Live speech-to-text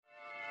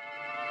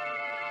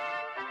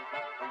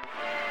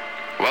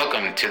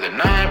Welcome to the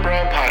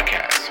BrO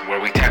podcast,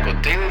 where we tackle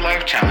daily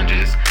life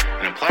challenges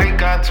and apply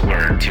God's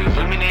word to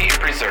illuminate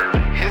and preserve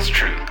His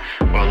truth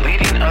while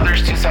leading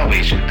others to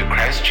salvation through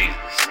Christ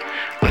Jesus.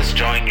 Let's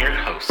join your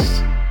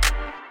hosts.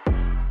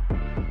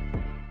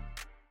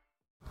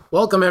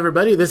 Welcome,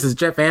 everybody. This is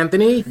Jeff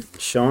Anthony.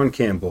 Sean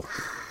Campbell.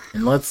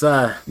 And let's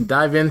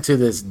dive into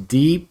this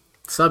deep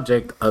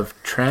subject of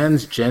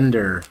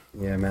transgender.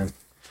 Yeah, man.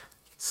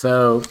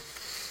 So,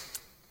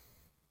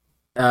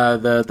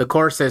 the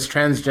course says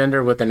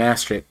transgender with an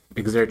asterisk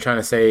because they're trying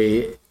to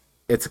say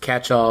it's a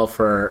catch-all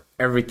for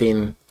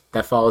everything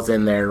that falls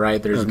in there,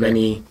 right? There's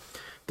many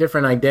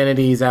different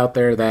identities out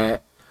there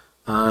that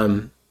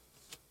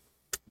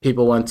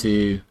people want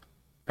to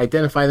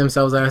identify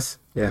themselves as.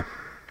 Yeah.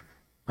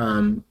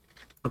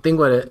 I think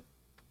what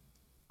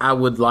I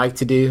would like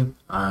to do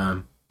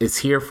is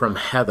hear from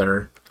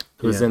Heather,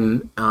 who's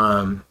in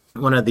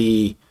one of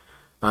the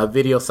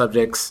video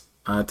subjects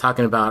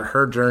talking about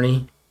her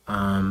journey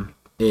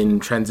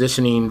in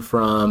transitioning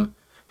from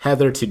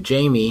Heather to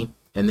Jamie,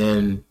 and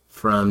then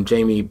from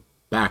Jamie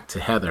back to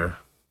Heather.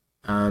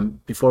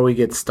 Before we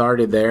get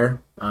started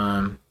there,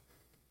 how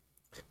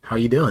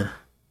you doing?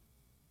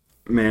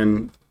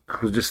 Man, I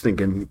was just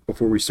thinking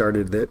before we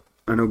started that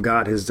I know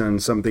God has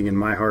done something in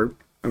my heart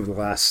over the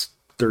last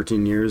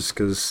 13 years,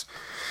 because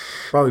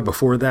probably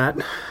before that,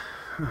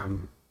 that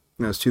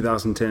was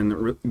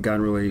 2010,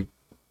 God really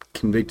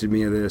convicted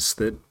me of this,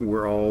 that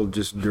we're all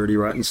just dirty,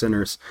 rotten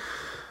sinners.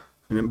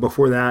 And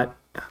before that,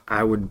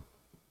 I would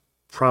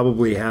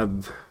probably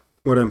have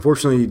what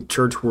unfortunately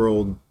church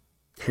world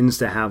tends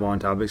to have on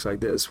topics like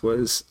this,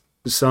 was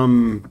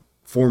some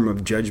form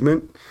of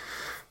judgment.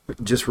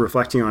 But just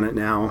reflecting on it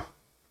now,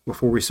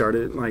 before we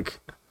started, like,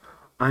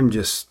 I'm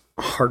just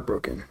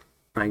heartbroken.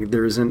 Like,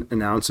 there isn't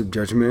an ounce of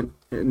judgment,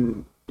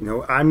 and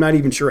I'm not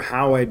even sure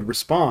how I'd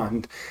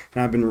respond.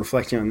 And I've been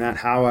reflecting on that,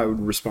 how I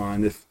would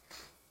respond if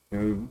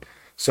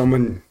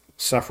someone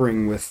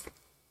suffering with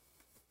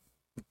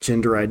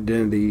gender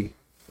identity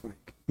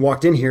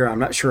walked in here. I'm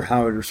not sure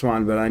how I'd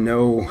respond, but I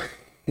know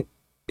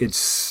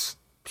it's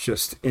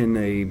just in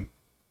a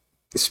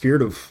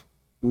spirit of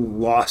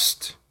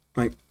lost.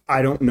 Like,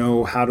 I don't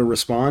know how to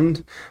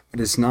respond, but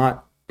it's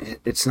not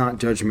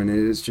judgment. It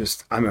is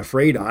just, I'm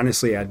afraid,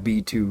 honestly, I'd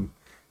be too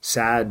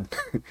sad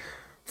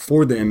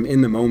for them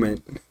in the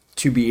moment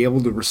to be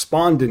able to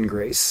respond in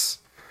grace,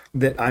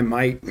 that I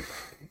might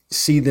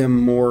see them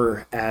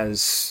more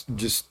as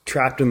just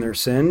trapped in their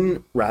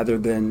sin rather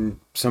than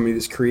somebody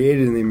that's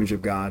created in the image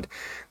of God,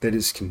 that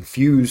is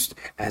confused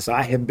as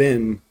I have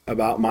been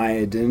about my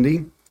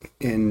identity.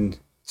 And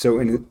so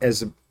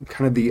as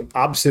kind of the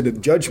opposite of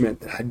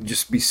judgment, I'd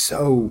just be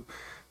so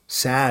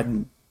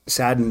saddened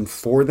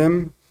for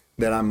them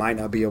that I might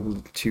not be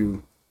able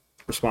to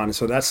respond. And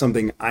so that's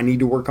something I need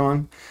to work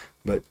on.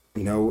 But,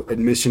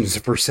 admission is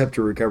the first step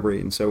to recovery.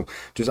 And so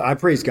I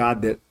praise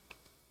God that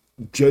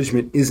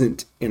judgment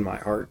isn't in my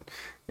heart.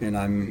 And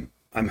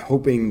I'm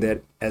hoping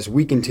that as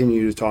we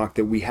continue to talk,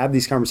 that we have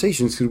these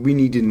conversations, because we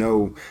need to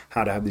know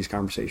how to have these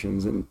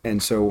conversations.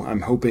 And so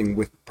I'm hoping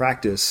with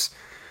practice,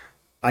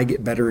 I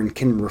get better and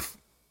can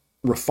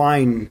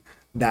refine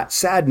that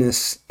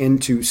sadness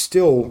into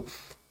still,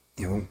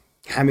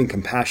 having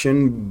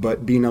compassion,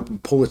 but being able to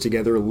pull it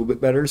together a little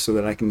bit better so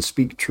that I can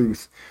speak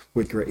truth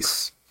with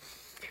grace.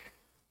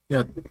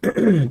 Yeah,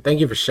 thank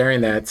you for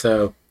sharing that.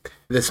 So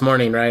this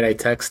morning, right, I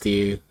text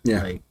you,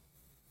 like,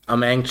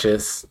 I'm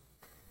anxious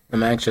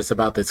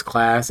about this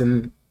class,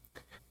 and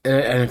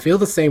I feel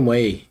the same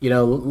way.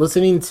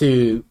 Listening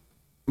to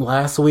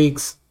last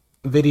week's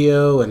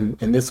video and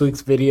this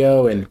week's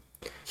video, and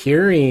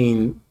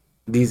hearing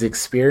these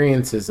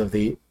experiences of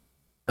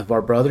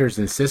our brothers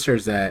and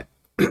sisters that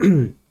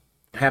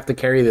have to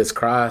carry this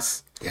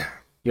cross. Yeah,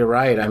 you're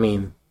right. I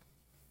mean,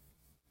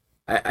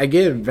 I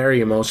get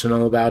very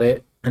emotional about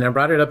it, and I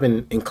brought it up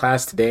in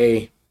class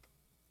today.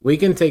 We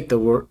can take the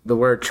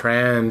word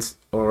trans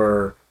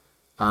or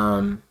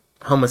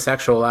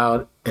homosexual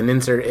out and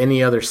insert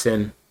any other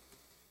sin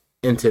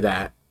into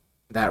that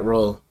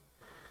role.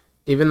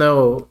 Even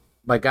though,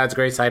 by God's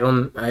grace, I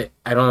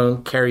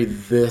don't carry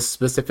this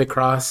specific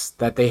cross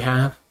that they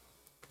have.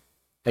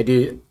 I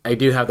do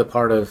have the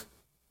part of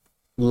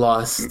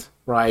lust,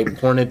 right?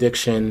 Porn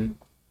addiction,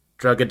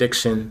 drug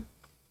addiction.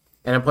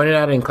 And I pointed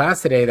out in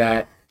class today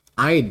that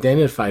I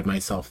identified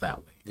myself that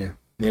way.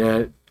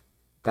 Yeah.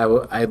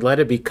 I'd let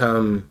it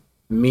become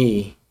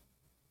me.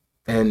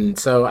 And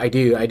so I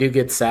do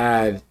get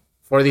sad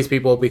for these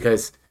people,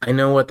 because I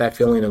know what that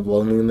feeling of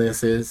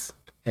loneliness is,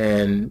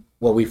 and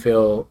what we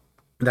feel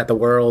that the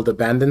world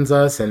abandons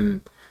us,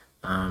 and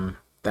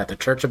that the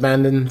church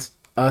abandons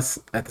us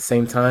at the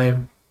same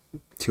time.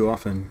 Too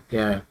often.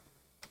 Yeah.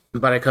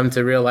 But I come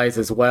to realize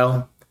as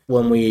well,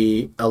 when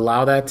we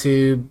allow that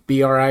to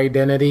be our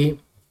identity,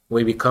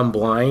 we become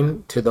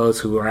blind to those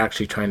who are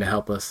actually trying to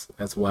help us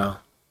as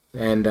well.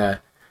 And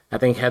I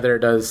think Heather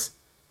does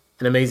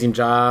an amazing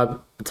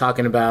job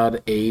talking about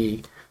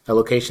a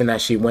location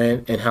that she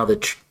went and how the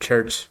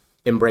church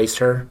embraced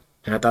her.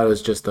 And I thought it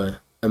was just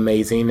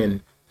amazing.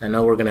 And I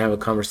know we're going to have a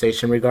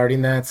conversation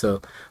regarding that.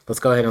 So let's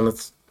go ahead and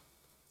let's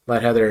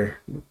let Heather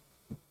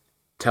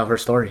tell her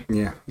story.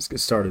 Yeah, let's get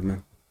started,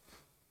 man.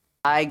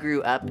 I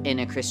grew up in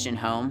a Christian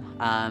home.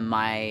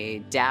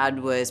 My dad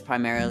was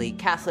primarily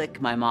Catholic.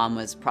 My mom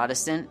was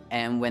Protestant.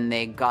 And when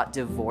they got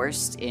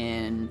divorced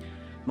when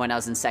I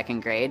was in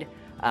second grade,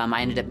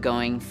 I ended up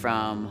going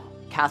from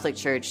Catholic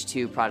church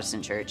to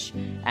Protestant church.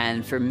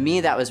 And for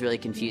me, that was really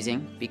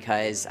confusing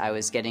because I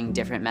was getting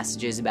different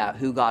messages about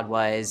who God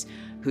was,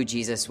 who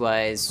Jesus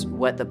was,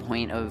 what the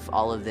point of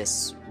all of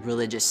this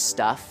religious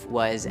stuff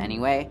was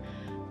anyway.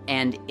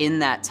 And in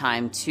that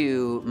time,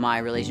 too, my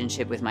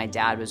relationship with my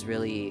dad was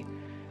really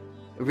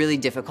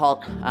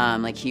difficult.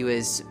 Like, he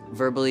was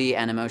verbally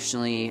and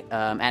emotionally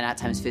and at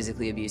times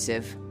physically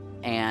abusive.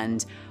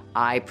 And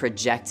I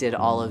projected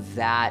all of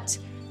that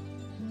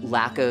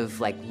lack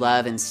of, like,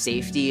 love and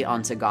safety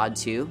onto God,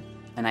 too.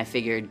 And I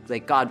figured,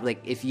 like, God,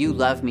 like, if you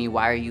love me,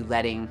 why are you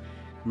letting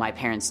my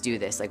parents do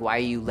this? Like, why are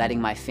you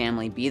letting my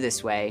family be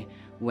this way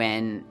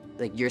when,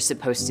 like, you're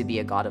supposed to be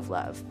a God of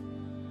love?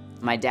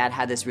 My dad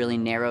had this really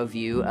narrow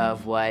view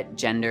of what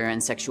gender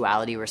and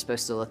sexuality were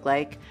supposed to look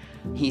like.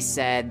 He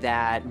said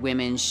that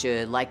women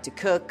should like to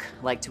cook,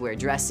 like to wear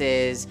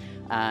dresses,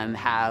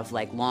 have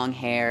like long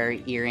hair,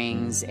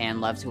 earrings, and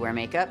love to wear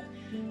makeup.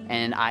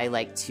 And I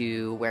like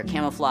to wear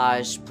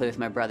camouflage, play with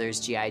my brother's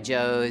G.I.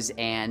 Joes,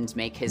 and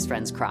make his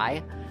friends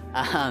cry.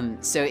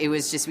 So it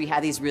was just, we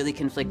had these really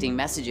conflicting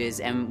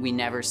messages, and we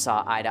never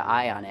saw eye to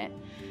eye on it.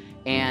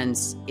 And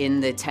in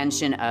the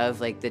tension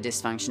of, like, the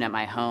dysfunction at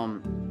my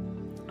home,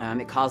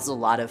 it caused a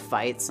lot of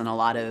fights and a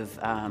lot of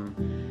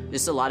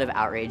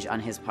outrage on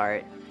his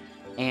part.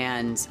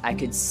 And I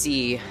could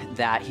see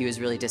that he was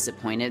really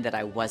disappointed that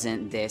I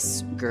wasn't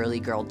this girly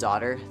girl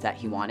daughter that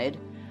he wanted.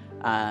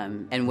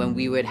 And when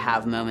we would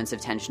have moments of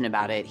tension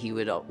about it, he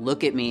would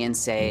look at me and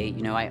say,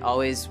 you know, I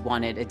always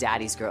wanted a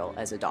daddy's girl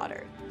as a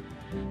daughter.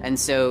 And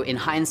so in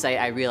hindsight,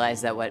 I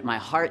realized that what my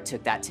heart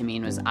took that to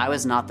mean was I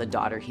was not the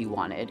daughter he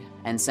wanted.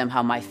 And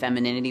somehow my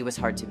femininity was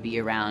hard to be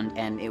around,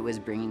 and it was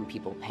bringing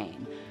people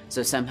pain.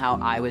 So somehow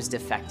I was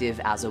defective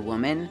as a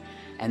woman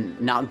and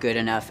not good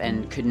enough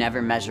and could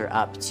never measure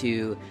up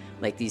to,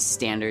 like, these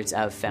standards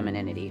of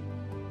femininity.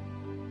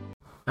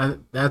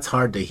 That's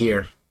hard to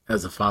hear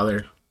as a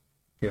father.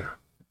 Yeah.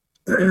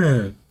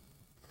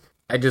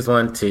 I just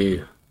want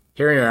to,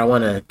 hearing her, I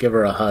want to give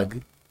her a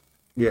hug.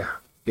 Yeah.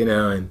 You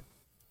know, and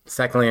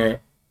secondly,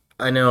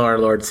 I know our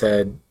Lord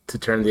said to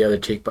turn the other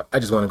cheek, but I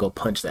just want to go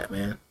punch that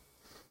man.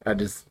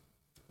 But,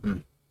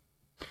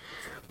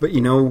 you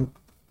know,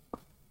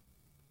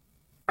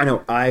 I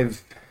know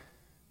I've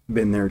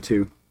been there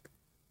too,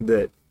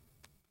 that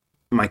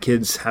my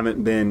kids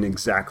haven't been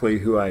exactly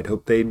who I'd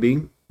hoped they'd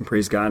be. And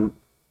praise God,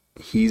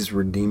 he's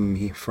redeemed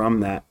me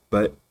from that.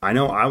 But I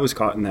know I was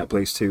caught in that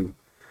place too,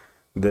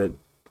 that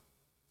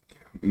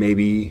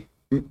maybe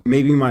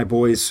my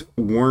boys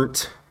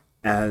weren't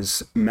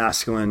as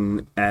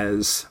masculine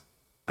as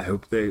I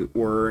hope they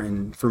were.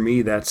 And for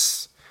me,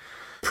 that's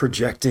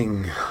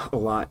projecting a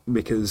lot,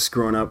 because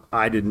growing up,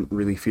 I didn't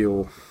really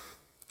feel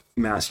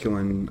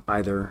masculine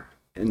either.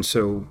 And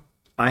so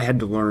I had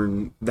to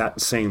learn that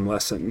same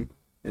lesson.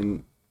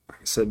 And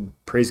like I said,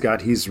 praise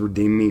God, he's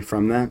redeemed me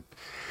from that.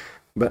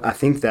 But I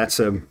think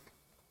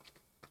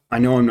I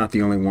know I'm not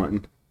the only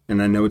one.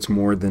 And I know it's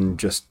more than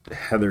just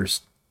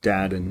Heather's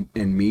dad and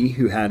me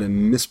who had a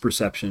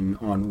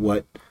misperception on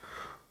what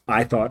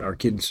I thought our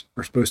kids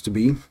are supposed to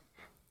be.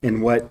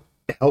 And what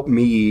helped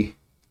me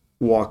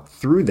walk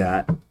through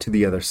that to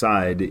the other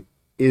side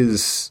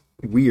is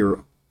we are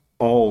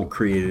all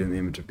created in the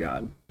image of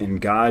God.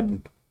 And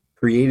God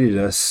created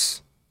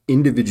us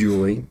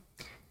individually.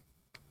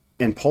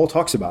 And Paul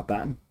talks about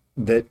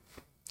that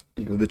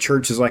you know, the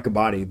church is like a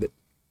body, that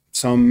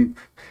some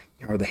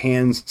are the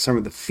hands, some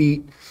are the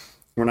feet.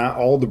 We're not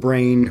all the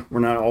brain,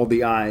 we're not all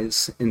the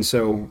eyes. And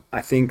so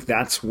I think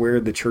that's where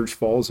the church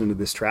falls into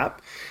this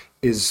trap,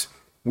 is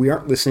we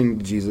aren't listening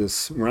to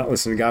Jesus, we're not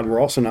listening to God,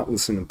 we're also not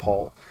listening to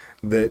Paul,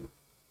 that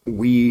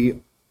we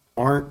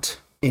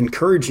aren't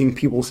encouraging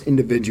people's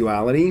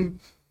individuality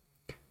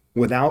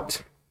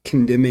without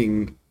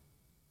condemning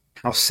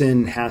how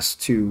sin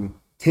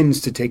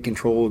tends to take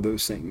control of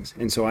those things.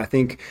 And so I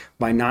think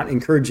by not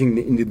encouraging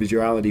the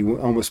individuality, we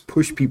almost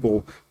push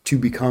people to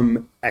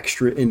become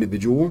extra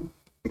individual.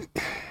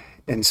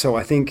 And so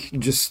I think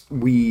just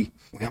we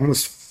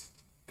almost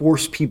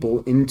force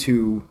people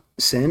into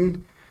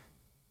sin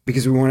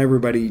because we want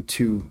everybody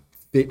to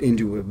fit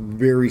into a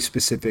very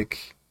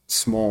specific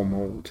small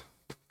mold.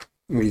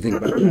 What do you think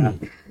about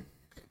that?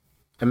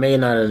 I may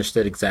not have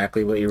understood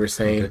exactly what you were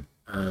saying.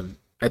 Okay.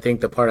 I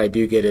think the part I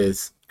do get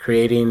is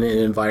creating an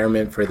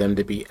environment for them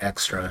to be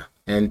extra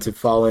and to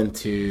fall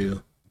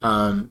into.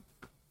 So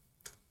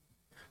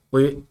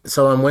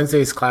in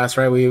Wednesday's class,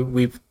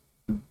 right?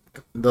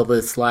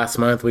 This last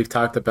month we've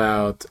talked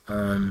about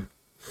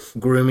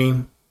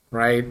grooming,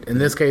 right? In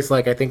this case,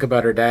 like I think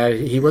about her dad,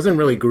 he wasn't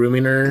really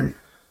grooming her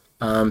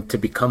to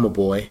become a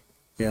boy.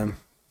 Yeah.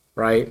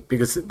 Right?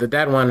 Because the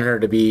dad wanted her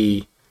to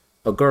be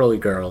a girly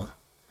girl.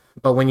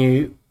 But when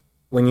you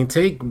when you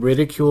take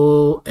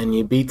ridicule and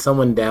you beat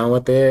someone down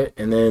with it,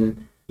 and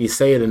then you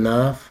say it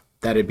enough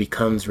that it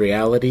becomes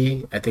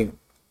reality, I think,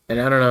 and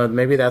I don't know,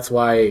 maybe that's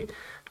why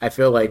I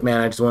feel like,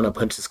 man, I just want to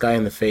punch this guy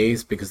in the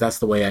face, because that's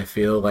the way I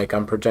feel. Like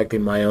I'm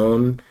projecting my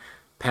own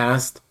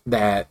past,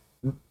 that,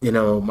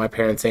 my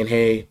parents saying,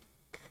 hey,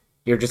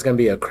 you're just going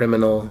to be a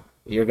criminal.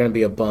 You're going to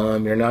be a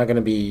bum. You're not going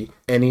to be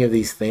any of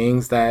these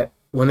things, that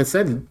when it's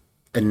said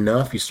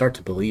enough, you start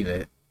to believe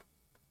it.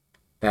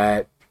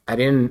 That I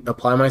didn't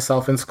apply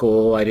myself in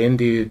school. I didn't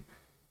do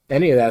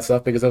any of that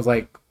stuff because I was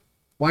like,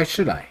 why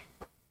should I?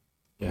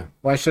 Yeah.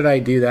 Why should I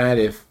do that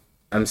if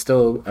I'm just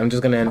going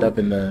to end up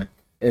in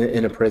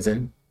a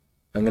prison?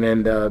 I'm going to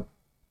end up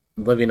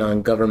living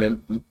on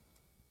government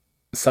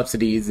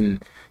subsidies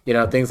and,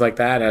 things like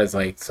that. I was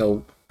like,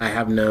 so I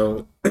have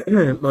no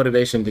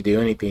motivation to do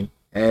anything.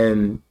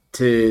 And I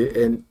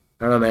don't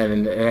know, man.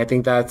 And I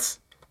think that's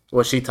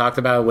what she talked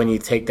about, when you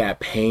take that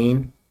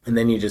pain and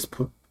then you just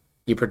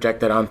you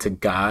project it onto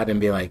God and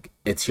be like,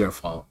 it's your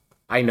fault.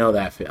 I know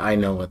that. I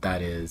know what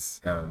that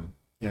is.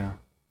 Yeah.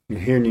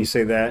 Hearing you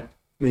say that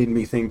made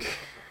me think,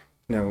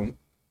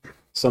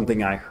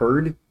 something I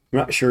heard. I'm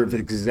not sure if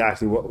it's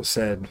exactly what was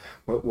said,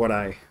 but what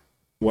I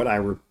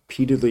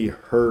repeatedly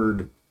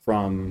heard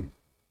from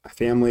my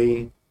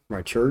family,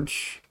 my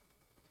church.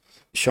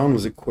 Sean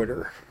was a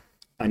quitter.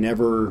 I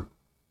never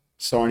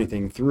saw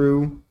anything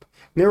through.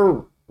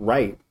 Never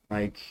right.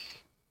 Like,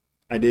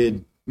 I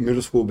did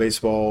middle school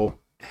baseball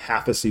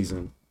half a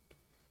season.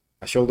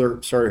 My shoulder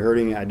started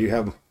hurting. I do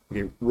have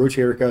a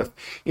rotator cuff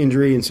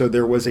injury, and so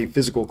there was a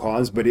physical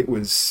cause, but it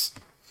was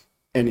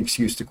an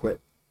excuse to quit.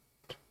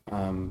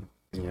 Had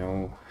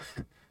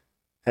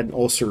an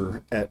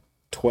ulcer at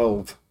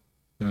 12.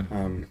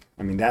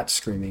 That's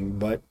screaming,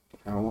 but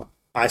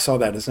I saw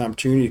that as an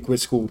opportunity to quit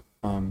school.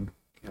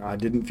 I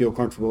didn't feel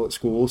comfortable at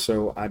school,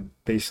 so I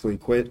basically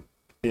quit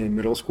in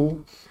middle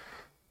school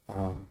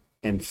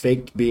and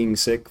faked being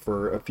sick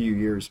for a few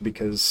years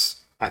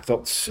because I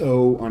felt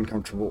so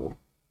uncomfortable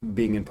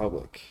being in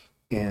public.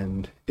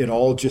 And it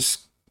all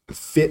just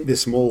fit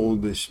this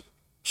mold.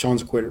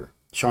 Sean's a quitter.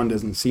 Sean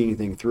doesn't see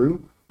anything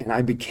through. And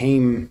I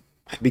became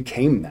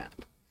that.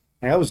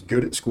 I was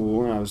good at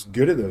school and I was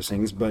good at those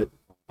things, but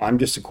I'm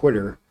just a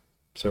quitter.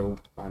 So,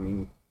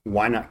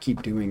 why not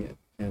keep doing it?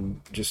 And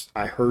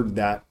I heard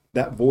that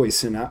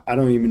voice, and I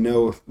don't even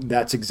know if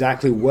that's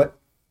exactly what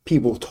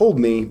people told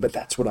me, but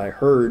that's what I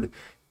heard.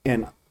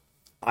 And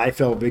I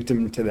fell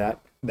victim to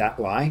that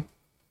lie.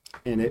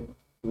 And it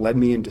led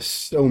me into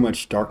so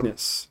much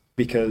darkness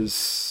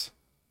because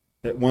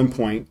at one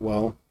point,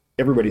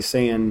 everybody's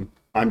saying,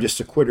 I'm just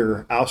a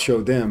quitter. I'll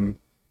show them.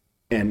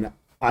 And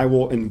I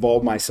will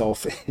involve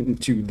myself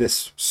into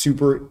this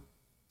super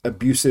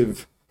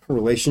abusive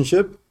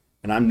relationship,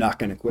 and I'm not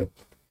going to quit.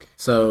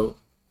 So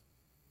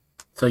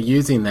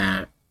using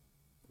that,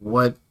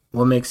 what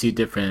makes you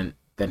different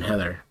than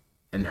Heather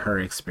and her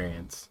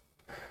experience?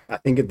 I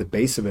think at the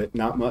base of it,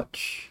 not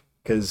much,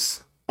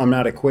 because I'm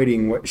not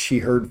equating what she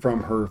heard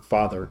from her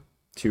father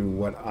to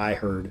what I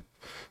heard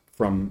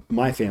from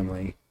my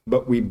family,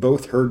 but we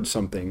both heard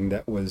something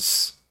that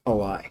was a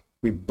lie.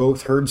 We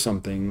both heard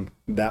something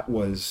that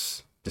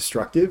was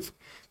destructive,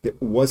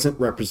 that wasn't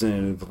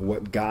representative of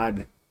what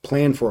God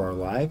planned for our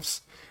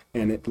lives,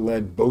 and it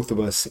led both of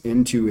us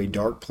into a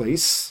dark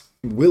place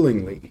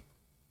willingly.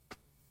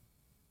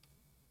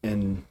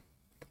 And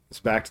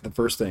it's back to the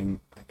first thing.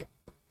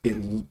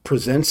 It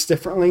presents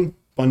differently.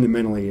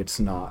 Fundamentally, it's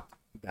not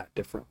that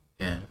different.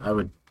 Yeah, I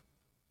would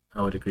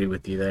agree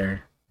with you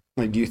there.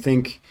 Like, do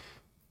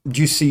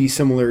you see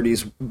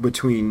similarities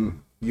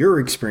between your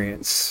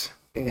experience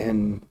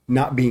and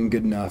not being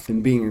good enough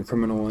and being a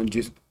criminal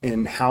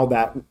and how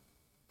that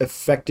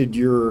affected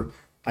your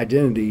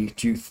identity?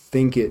 Do you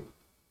think it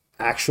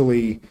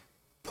actually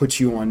puts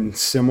you on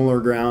similar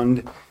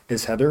ground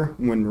as Heather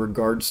when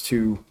regards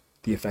to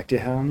the effect it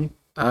had on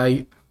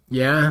you?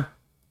 Yeah,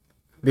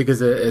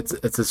 because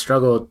it's a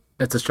struggle.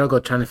 It's a struggle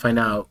trying to find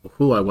out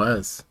who I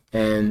was,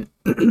 and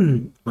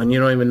when you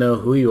don't even know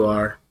who you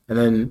are. And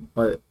then,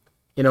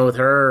 with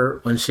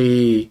her, when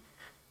she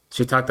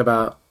talked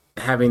about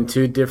having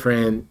two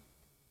different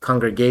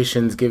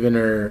congregations giving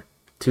her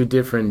two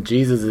different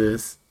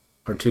Jesuses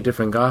or two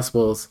different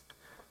gospels,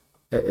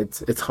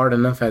 it's hard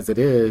enough as it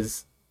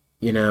is,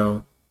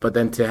 but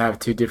then to have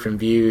two different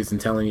views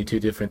and telling you two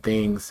different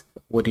things,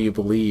 what do you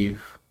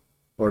believe?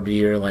 Or do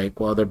you like,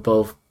 well, they're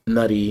both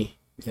nutty,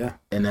 yeah,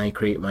 and I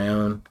create my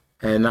own?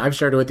 And I've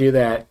shared with you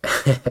that,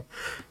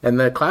 and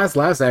the class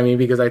laughs at me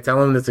because I tell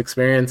them this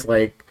experience,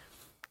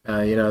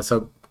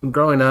 so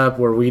growing up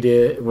where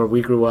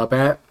we grew up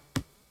at,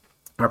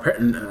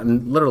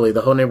 literally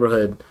the whole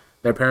neighborhood,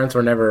 their parents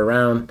were never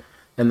around,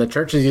 and the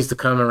churches used to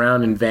come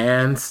around in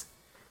vans,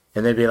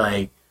 and they'd be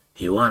like,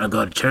 "You want to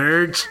go to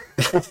church?"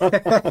 Hey,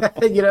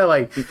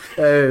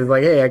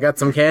 I got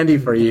some candy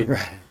for you.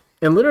 Right.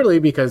 And literally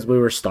because we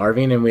were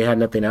starving and we had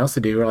nothing else to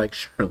do, we're like,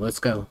 sure, let's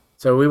go.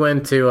 So we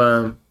went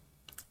to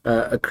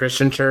a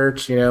Christian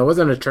church. It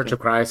wasn't a Church of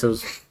Christ. It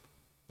was,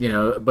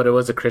 but it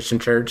was a Christian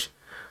church.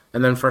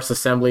 And then First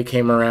Assembly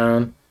came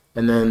around.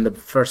 and then the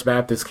First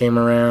Baptist came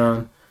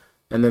around,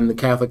 and then the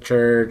Catholic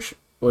Church.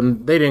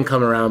 When they didn't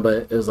come around,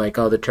 but it was like,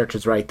 oh, the church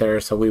is right there,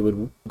 so we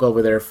would go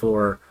over there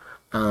for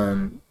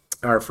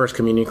our first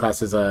communion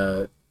classes.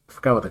 I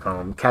forgot what they call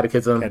them,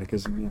 catechism.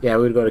 Catechism, yeah,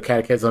 we would go to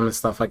catechism and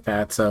stuff like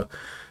that. So,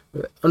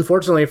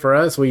 unfortunately for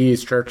us, we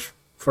used church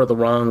for the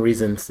wrong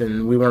reasons,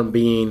 and we weren't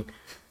being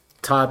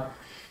taught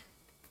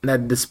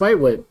that despite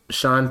what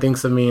Sean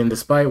thinks of me, and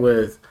despite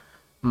what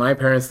my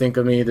parents think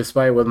of me,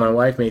 despite what my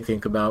wife may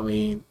think about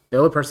me, the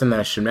only person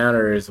that should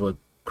matter is what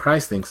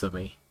Christ thinks of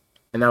me.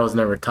 And that was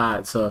never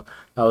taught, so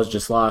I was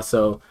just lost.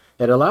 So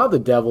it allowed the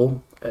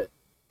devil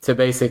to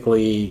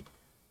basically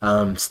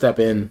step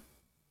in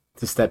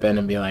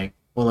and be like,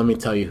 well, let me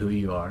tell you who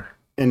you are.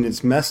 And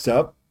it's messed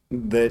up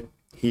that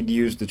he'd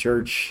use the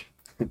church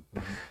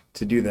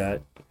to do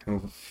that,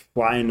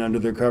 flying under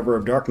the cover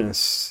of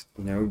darkness,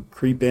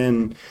 creep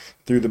in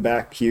through the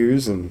back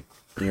pews and,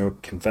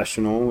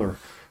 confessional or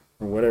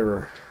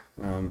whatever.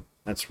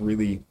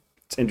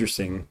 It's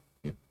interesting.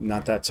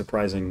 Not that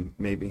surprising,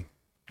 maybe.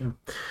 Yeah.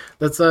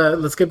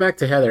 Let's get back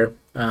to Heather.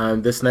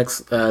 This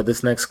next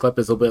clip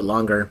is a little bit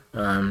longer.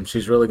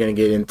 She's really going to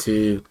get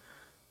into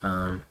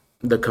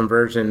the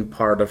conversion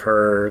part of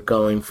her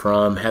going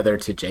from Heather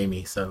to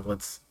Jamie. So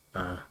let's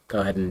go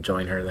ahead and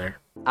join her there.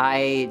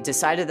 I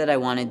decided that I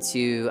wanted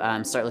to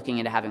start looking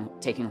into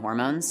taking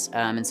hormones,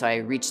 and so I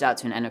reached out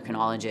to an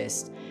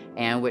endocrinologist.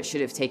 And what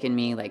should have taken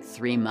me like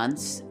 3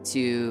 months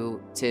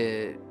to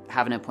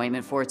have an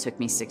appointment for took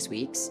me 6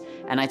 weeks.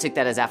 And I took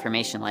that as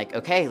affirmation, like,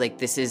 okay, like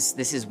this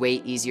is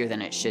way easier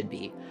than it should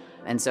be.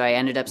 And so I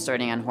ended up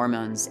starting on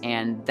hormones,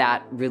 and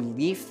that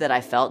relief that I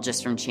felt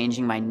just from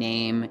changing my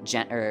name,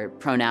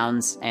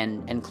 pronouns,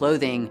 and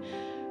clothing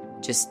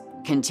just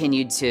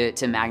continued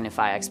to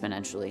magnify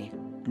exponentially.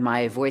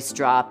 My voice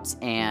dropped,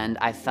 and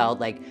I felt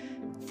like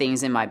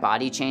things in my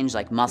body changed,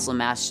 like muscle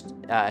mass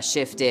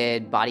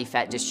shifted, body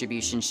fat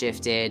distribution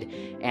shifted,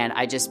 and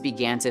I just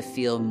began to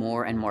feel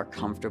more and more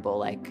comfortable.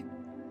 Like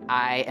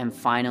I am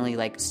finally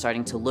like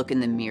starting to look in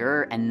the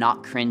mirror and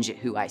not cringe at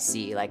who I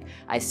see. Like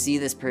I see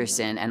this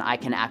person and I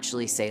can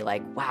actually say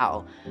like,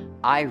 wow,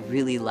 I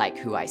really like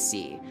who I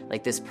see.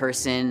 Like this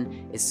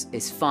person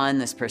is fun,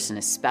 this person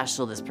is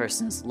special, this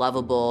person is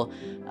lovable,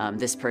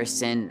 this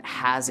person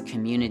has a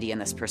community,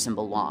 and this person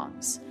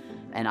belongs.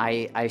 And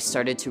I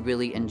started to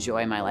really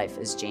enjoy my life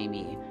as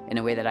Jamie in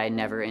a way that I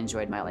never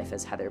enjoyed my life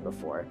as Heather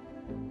before.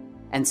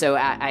 And so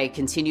I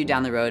continued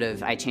down the road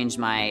of I changed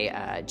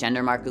my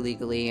gender marker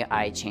legally,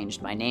 I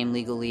changed my name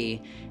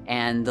legally,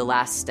 and the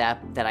last step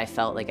that I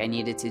felt like I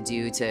needed to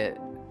do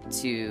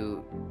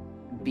to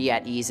be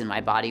at ease in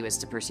my body was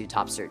to pursue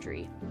top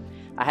surgery.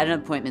 I had an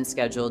appointment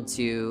scheduled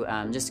to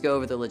just go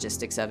over the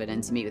logistics of it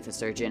and to meet with a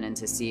surgeon and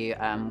to see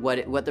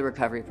what the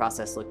recovery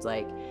process looked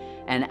like.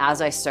 And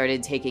as I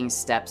started taking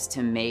steps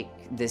to make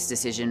this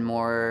decision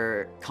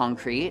more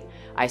concrete,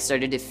 I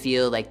started to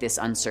feel like this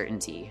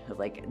uncertainty of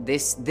like,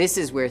 this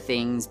is where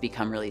things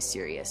become really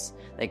serious.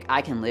 Like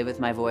I can live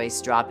with my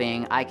voice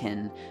dropping. I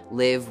can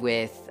live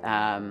with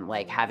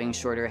like having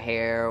shorter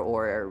hair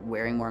or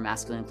wearing more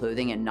masculine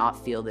clothing and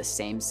not feel the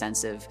same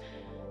sense of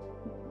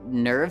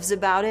nerves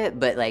about it.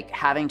 But like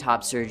having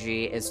top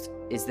surgery is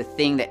the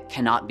thing that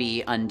cannot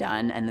be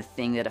undone, and the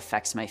thing that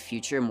affects my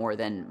future more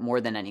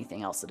than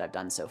anything else that I've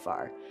done so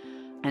far.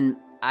 And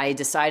I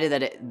decided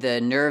that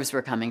the nerves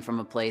were coming from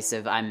a place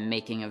of I'm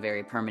making a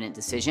very permanent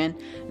decision,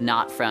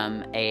 not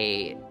from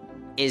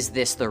is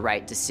this the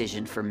right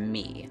decision for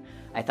me?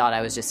 I thought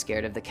I was just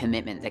scared of the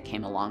commitment that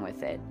came along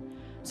with it.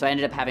 So I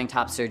ended up having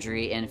top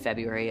surgery in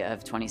February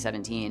of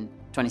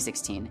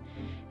 2016.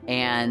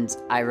 And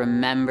I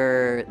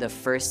remember the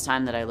first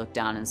time that I looked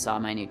down and saw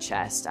my new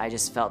chest, I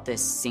just felt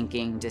this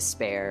sinking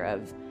despair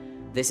of,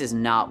 this is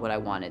not what I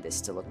wanted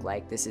this to look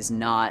like. This is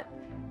not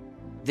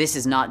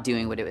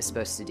doing what it was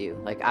supposed to do.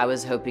 Like I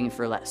was hoping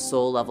for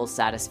soul level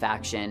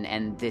satisfaction,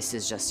 and this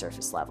is just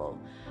surface level.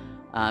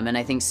 And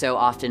I think so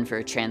often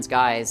for trans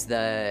guys,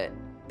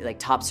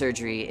 top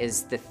surgery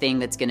is the thing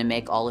that's going to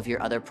make all of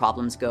your other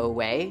problems go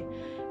away.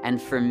 And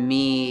for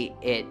me,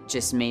 it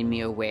just made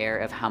me aware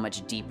of how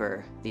much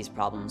deeper these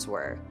problems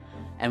were.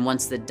 And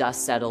once the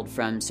dust settled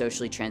from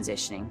socially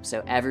transitioning,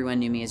 so everyone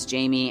knew me as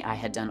Jamie, I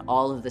had done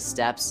all of the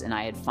steps, and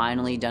I had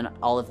finally done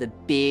all of the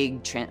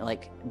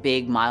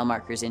big mile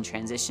markers in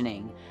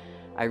transitioning,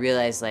 I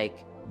realized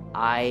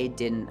I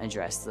didn't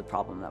address the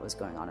problem that was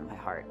going on in my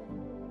heart.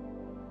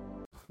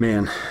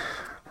 Man,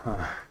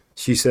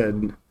 she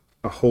said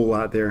a whole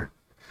lot there.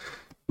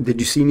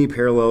 Did you see any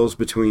parallels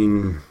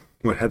between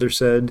what Heather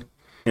said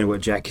and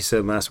what Jackie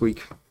said last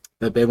week?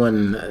 The big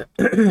one,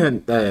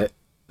 the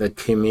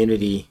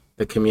community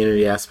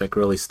aspect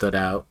really stood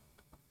out,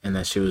 and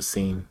that she was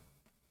seen.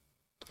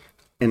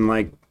 And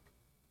like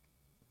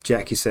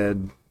Jackie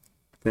said,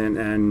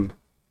 and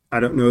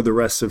I don't know the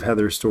rest of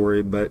Heather's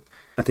story, but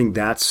I think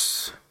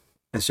that's,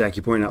 as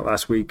Jackie pointed out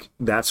last week,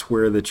 that's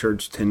where the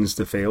church tends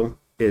to fail,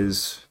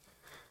 is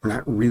we're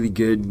not really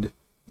good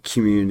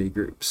community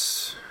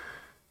groups.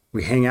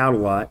 We hang out a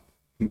lot,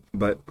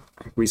 but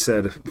like we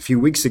said a few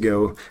weeks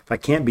ago, if I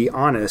can't be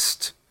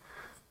honest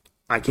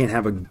I can't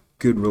have a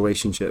good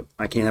relationship.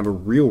 I can't have a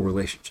real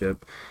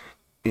relationship.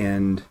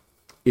 And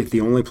if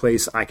the only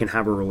place I can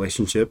have a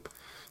relationship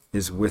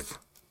is with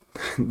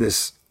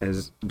this,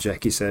 as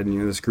Jackie said,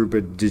 this group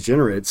of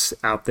degenerates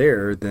out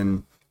there,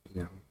 then,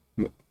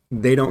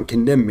 they don't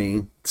condemn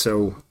me.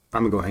 So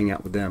I'm going to go hang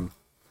out with them.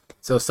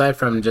 So aside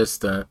from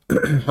just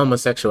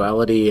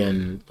homosexuality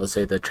and, let's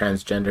say, the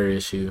transgender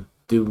issue,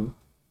 do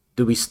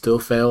we still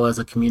fail as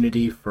a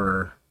community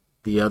for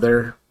the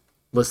other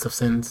list of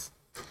sins?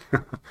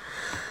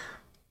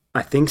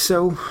 I think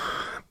so,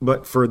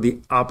 but for the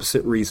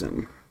opposite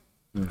reason,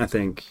 I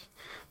think.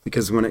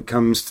 Because when it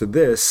comes to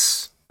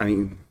this, I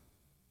mean,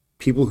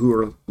 people who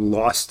are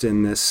lost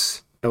in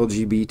this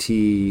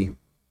LGBT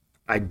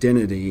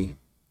identity,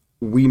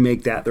 we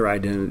make that their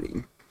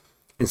identity.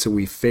 And so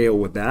we fail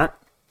with that.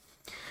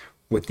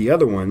 With the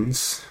other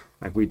ones,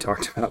 like we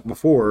talked about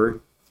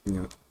before,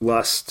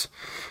 lust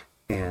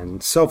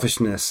and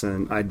selfishness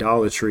and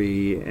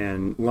idolatry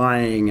and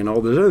lying and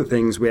all those other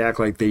things, we act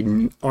like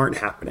they aren't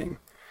happening.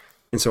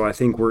 And so I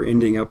think we're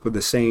ending up with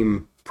the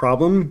same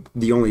problem.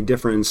 The only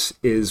difference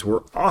is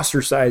we're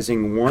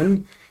ostracizing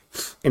one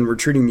and we're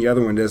treating the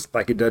other one as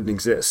like it doesn't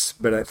exist.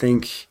 But I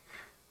think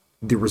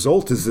the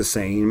result is the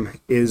same,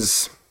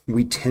 is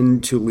we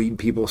tend to lead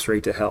people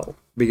straight to hell.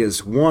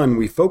 Because one,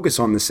 we focus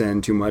on the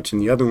sin too much,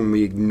 and the other one,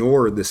 we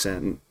ignore the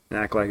sin and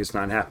act like it's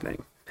not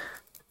happening.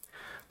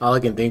 All I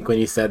can think when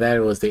you said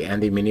that was the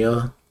Andy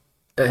Mineo.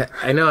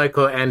 I know I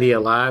quote Andy a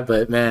lot,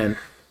 but man,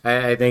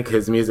 I think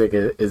his music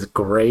is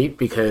great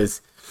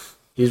because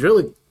he's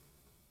really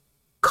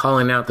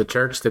calling out the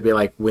church to be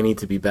like, we need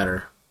to be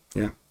better.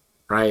 Yeah.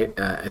 Right?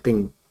 I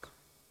think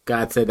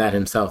God said that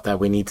himself, that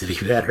we need to be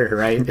better,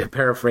 right?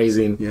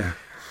 Paraphrasing. Yeah.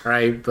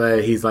 Right?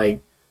 But he's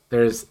like,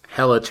 there's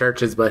hella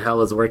churches, but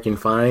hell is working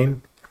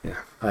fine.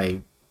 Yeah.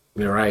 Like,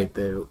 you're right.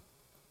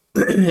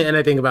 And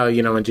I think about,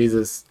 when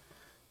Jesus,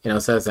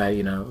 says that,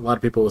 a lot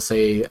of people will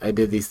say, I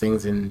did these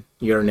things in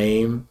your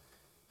name.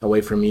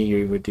 Away from me,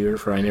 you would do it,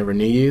 for I never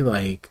knew you.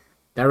 Like,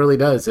 that really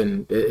does.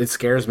 And it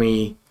scares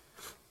me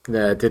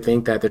to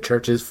think that the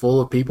church is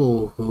full of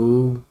people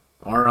who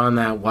are on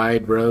that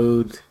wide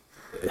road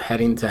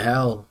heading to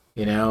hell,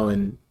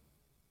 and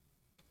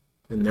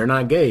they're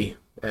not gay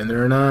and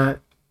they're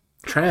not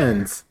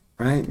trans.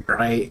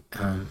 Right.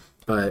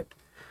 But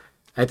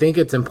I think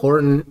it's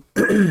important.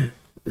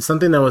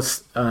 Something that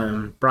was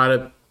brought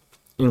up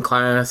in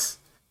class,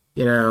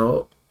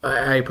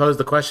 I posed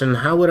the question,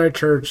 how would our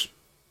church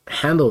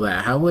handle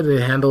that? How would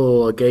it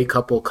handle a gay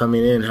couple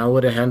coming in? How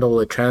would it handle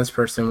a trans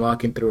person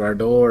walking through our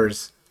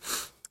doors?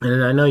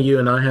 And I know you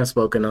and I have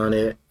spoken on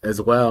it as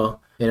well,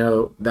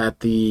 that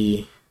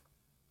the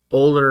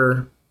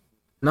older,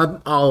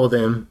 not all of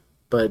them,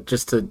 but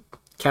just to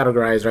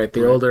categorize, right,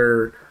 the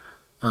older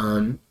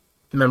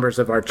members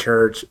of our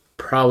church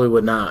probably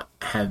would not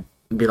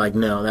be like,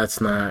 no,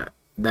 that's not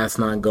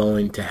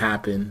going to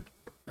happen.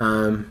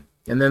 And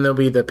then there'll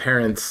be the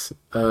parents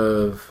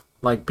of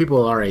like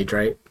people our age,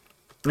 right?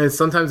 And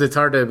sometimes it's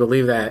hard to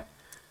believe that,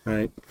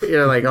 right?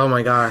 Like, oh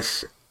my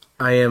gosh,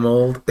 I am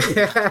old.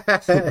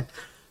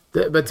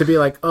 But to be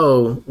like,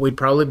 oh, we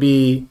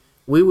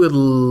would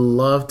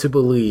love to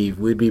believe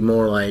we'd be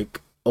more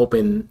like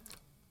open,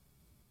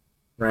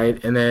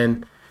 right? And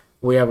then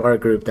we have our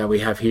group that we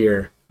have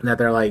here, and that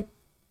they're like,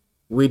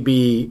 we'd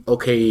be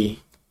okay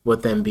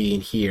with them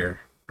being here,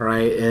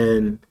 right?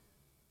 And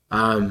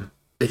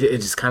it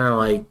just kind of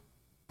like,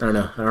 I don't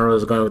know where I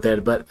was going with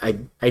that, but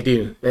I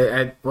do.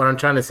 What I'm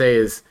trying to say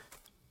is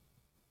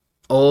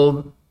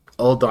old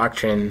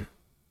doctrine,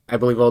 I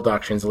believe old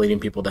doctrine is leading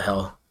people to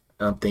hell.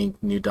 I don't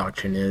think new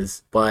doctrine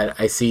is. But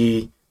I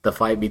see the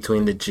fight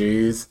between the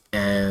Jews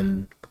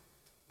and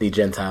the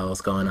Gentiles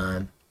going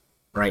on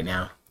right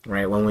now,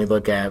 right? When we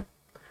look at,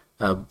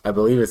 I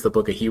believe it's the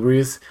book of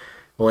Hebrews,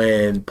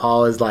 when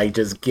Paul is like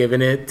just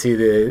giving it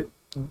to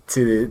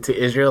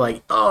Israel,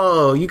 like,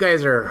 oh, you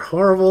guys are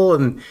horrible,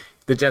 and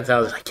the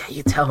Gentiles are like, yeah,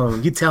 you tell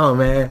him,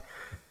 man.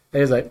 And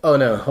he's like, oh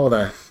no, hold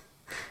on,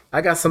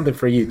 I got something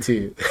for you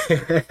too.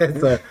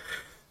 So,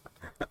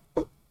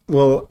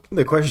 well,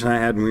 the question I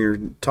had when we were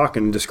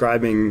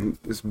describing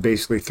this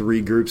basically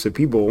three groups of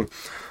people,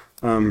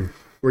 where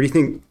do you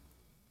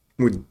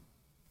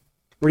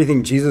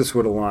think Jesus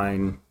would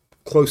align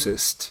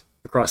closest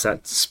across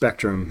that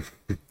spectrum?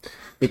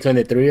 Between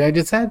the three I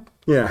just said?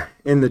 Yeah,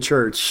 in the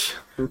church.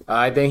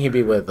 I think he'd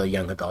be with the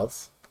young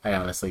adults. I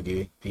honestly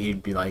do.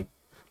 He'd be like,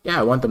 yeah,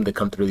 I want them to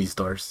come through these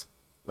doors,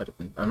 but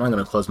I'm not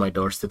going to close my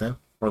doors to them.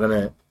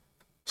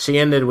 She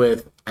ended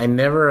with, I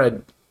never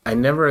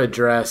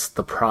addressed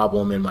the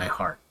problem in my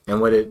heart.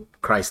 And what did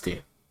Christ do?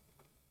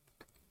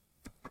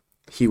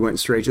 He went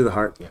straight to the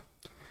heart. Yeah.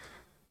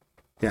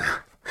 Yeah.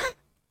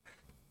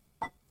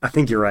 I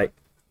think you're right.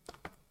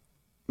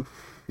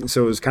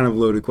 So it was kind of a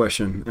loaded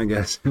question, I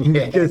guess.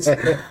 Because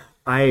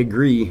I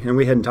agree, and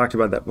we hadn't talked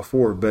about that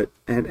before, but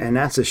and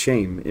that's a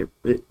shame.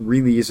 It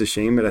really is a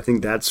shame, but I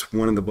think that's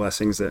one of the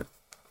blessings that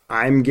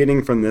I'm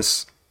getting from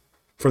this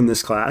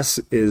class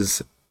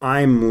is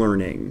I'm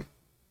learning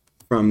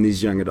from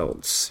these young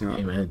adults.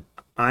 Amen.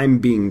 I'm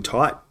being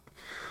taught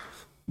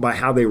by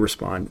how they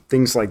respond,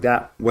 things like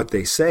that, what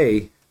they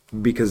say,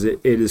 because it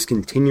is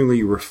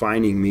continually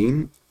refining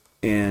me.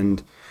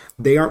 And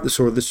they aren't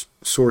the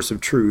source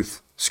of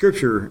truth.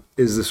 Scripture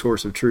is the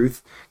source of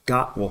truth.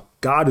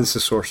 God is the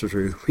source of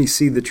truth. We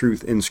see the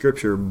truth in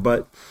Scripture,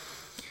 but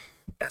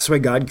that's why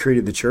God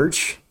created the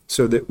church,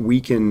 so that we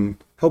can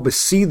help us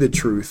see the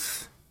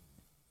truth,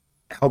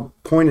 help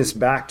point us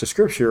back to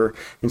Scripture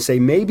and say,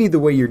 maybe the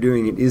way you're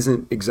doing it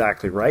isn't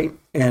exactly right.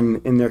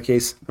 And in their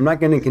case, I'm not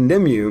going to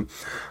condemn you,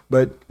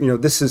 but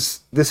this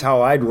is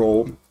how I'd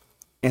roll.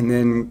 And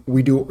then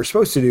we do what we're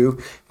supposed to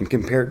do and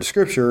compare it to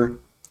Scripture,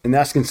 and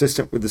that's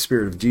consistent with the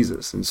Spirit of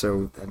Jesus. And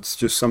so that's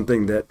just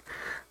something that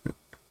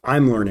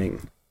I'm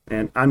learning.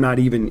 And I'm not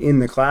even in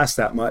the class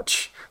that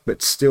much,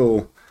 but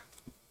still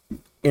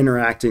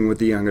interacting with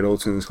the young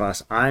adults in this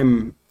class,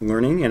 I'm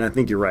learning. And I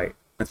think you're right.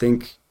 I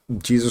think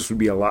Jesus would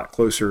be a lot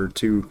closer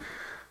to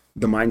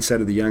the mindset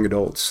of the young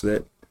adults,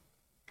 that,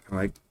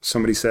 like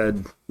somebody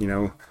said,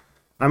 I'm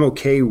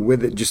okay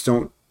with it, just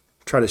don't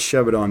try to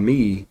shove it on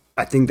me.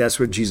 I think that's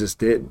what Jesus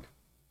did.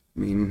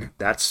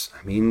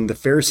 The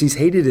Pharisees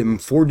hated him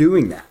for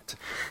doing that.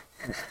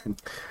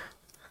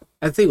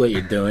 I see what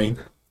you're doing.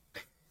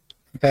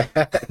 All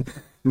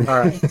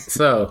right,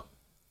 so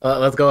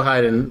let's go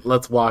ahead and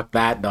let's walk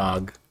that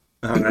dog.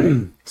 All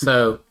right.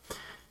 So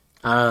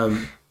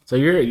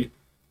you're,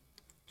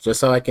 just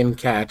so I can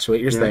catch what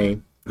you're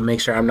saying, and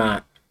make sure I'm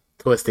not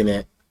twisting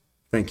it.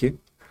 Thank you.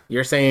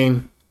 You're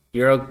saying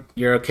you're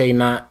okay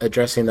not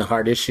addressing the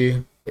hard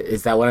issue.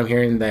 Is that what I'm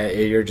hearing? That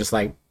you're just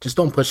like, just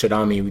don't push it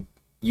on me.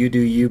 You do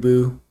you,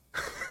 boo.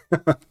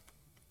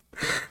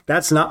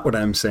 That's not what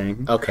I'm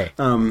saying. Okay.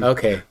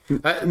 Okay.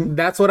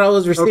 That's what I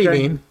was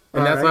receiving. Okay.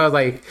 And that's why I was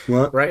like,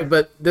 right?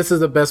 But this is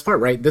the best part,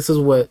 right? This is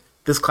what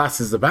this class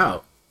is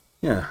about.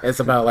 Yeah. It's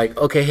about like,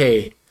 okay,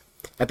 hey,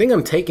 I think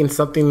I'm taking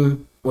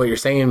something, what you're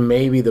saying,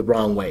 maybe the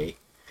wrong way.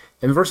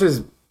 And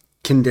versus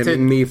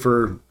condemning me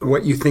for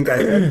what you think I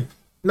did.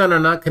 No,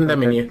 not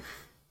condemning you.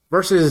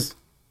 Versus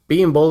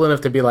being bold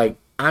enough to be like,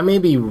 I may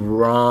be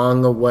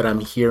wrong of what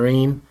I'm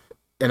hearing,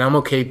 and I'm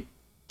okay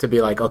to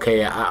be like,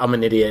 okay, I'm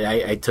an idiot.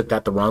 I took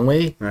that the wrong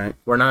way. Right.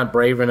 We're not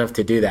brave enough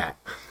to do that.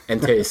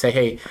 And to say,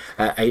 hey,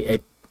 I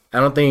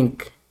don't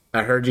think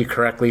I heard you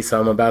correctly, so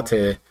I'm about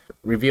to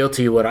reveal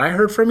to you what I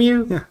heard from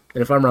you. Yeah.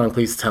 And if I'm wrong,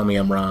 please tell me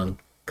I'm wrong,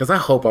 because I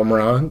hope I'm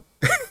wrong.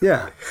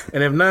 Yeah.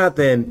 And if not,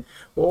 then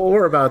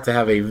we're about to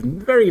have a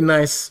very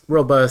nice,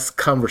 robust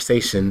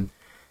conversation.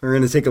 We're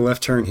going to take a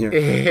left turn here.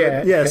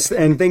 Yeah. Yes,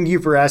 and thank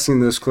you for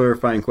asking those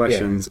clarifying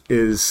questions.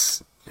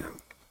 Is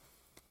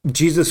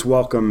Jesus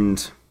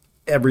welcomed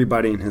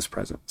everybody in his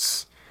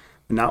presence.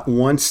 Not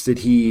once did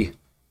he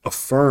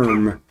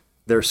affirm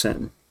their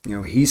sin.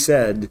 He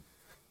said,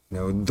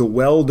 the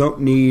well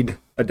don't need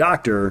a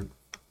doctor,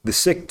 the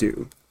sick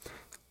do.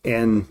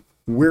 And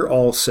we're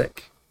all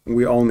sick.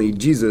 We all need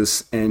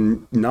Jesus.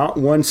 And not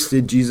once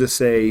did Jesus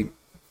say,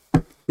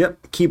 yep,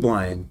 keep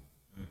lying,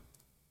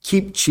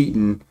 keep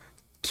cheating,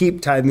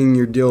 keep tithing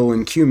your dill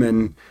and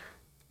cumin,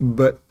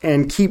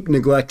 and keep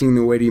neglecting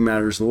the weighty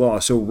matters of the law.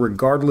 So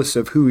regardless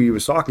of who he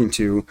was talking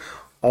to,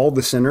 all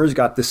the sinners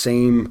got the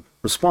same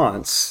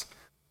response.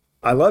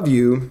 I love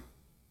you,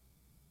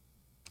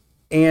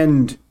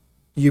 and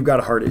you've got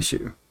a heart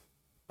issue.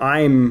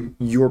 I'm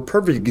your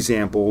perfect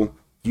example.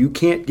 You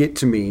can't get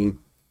to me.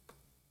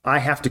 I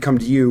have to come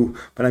to you,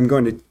 but I'm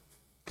going to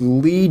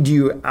lead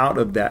you out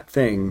of that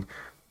thing.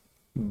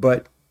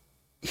 But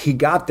he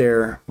got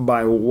there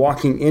by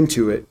walking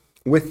into it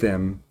with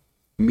them,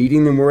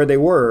 meeting them where they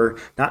were,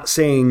 not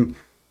saying,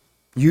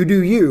 you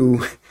do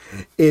you.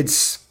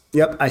 It's,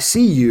 yep, I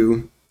see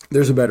you.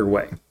 There's a better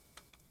way.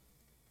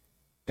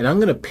 And I'm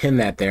going to pin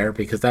that there,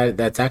 because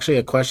that's actually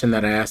a question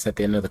that I asked at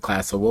the end of the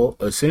class. So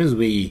as soon as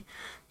we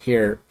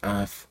hear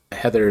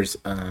Heather's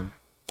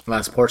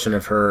last portion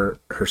of her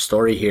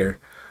story here,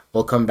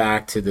 we'll come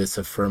back to this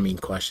affirming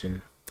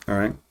question. All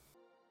right.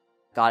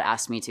 God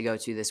asked me to go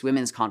to this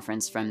women's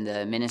conference from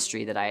the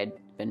ministry that I had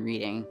been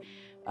reading,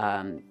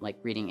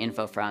 reading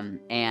info from.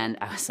 And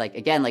I was like,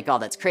 again, like, oh,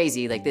 that's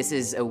crazy. Like, this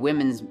is a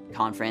women's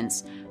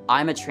conference.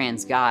 I'm a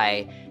trans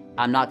guy.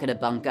 I'm not going to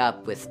bunk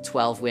up with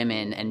 12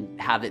 women and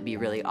have it be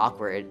really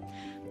awkward.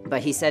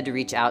 But he said to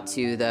reach out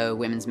to the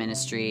women's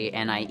ministry,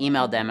 and I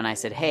emailed them and I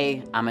said,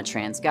 hey, I'm a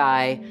trans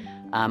guy.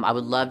 I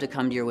would love to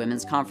come to your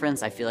women's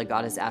conference. I feel like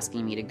God is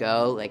asking me to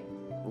go. Like,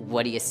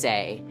 what do you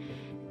say?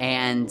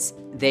 And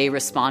they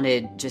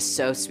responded just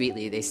so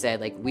sweetly. They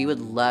said, like, we would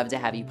love to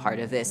have you part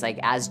of this, like,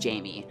 as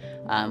Jamie.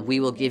 We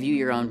will give you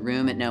your own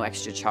room at no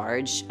extra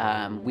charge.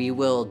 We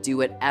will do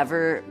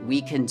whatever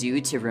we can do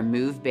to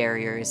remove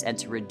barriers and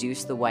to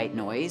reduce the white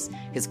noise,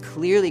 because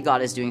clearly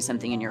God is doing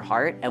something in your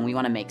heart, and we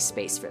want to make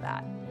space for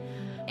that.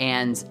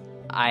 And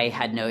I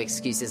had no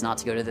excuses not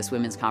to go to this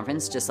women's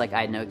conference, just like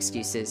I had no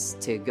excuses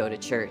to go to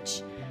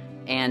church.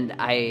 And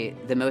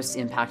the most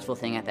impactful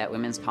thing at that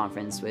women's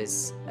conference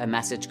was a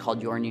message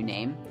called Your New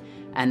Name.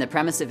 And the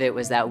premise of it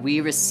was that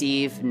we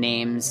receive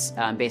names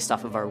based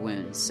off of our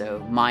wounds. So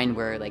mine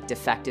were like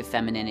defective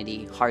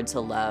femininity, hard to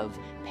love,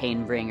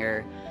 pain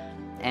bringer.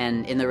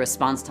 And in the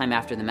response time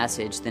after the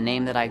message, the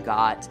name that I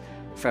got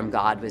from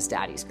God was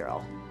Daddy's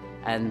Girl.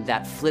 And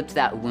that flipped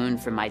that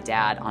wound from my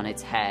dad on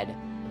its head.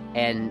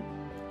 And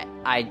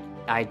I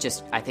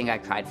think I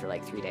cried for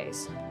like 3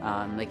 days.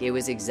 Like, it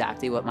was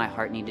exactly what my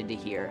heart needed to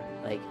hear.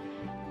 Like,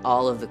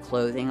 all of the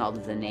clothing, all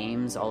of the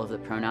names, all of the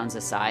pronouns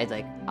aside,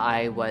 like,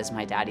 I was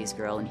my daddy's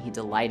girl, and he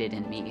delighted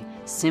in me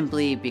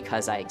simply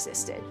because I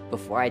existed.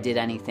 Before I did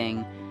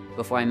anything,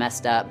 before I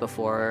messed up,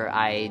 before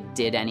I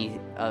did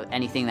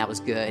anything that was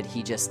good,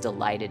 he just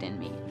delighted in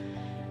me.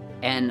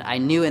 And I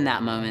knew in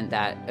that moment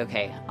that,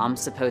 okay, I'm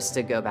supposed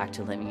to go back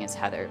to living as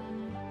Heather,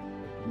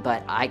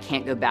 but I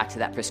can't go back to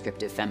that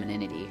prescriptive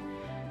femininity.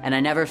 And I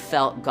never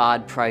felt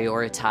God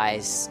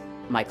prioritize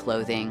my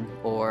clothing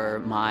or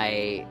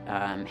my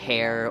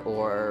hair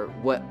or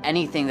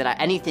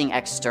anything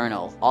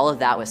external. All of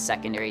that was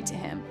secondary to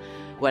him.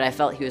 What I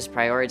felt he was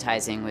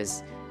prioritizing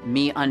was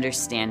me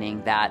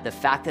understanding that the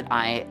fact that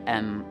I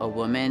am a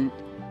woman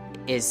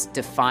is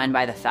defined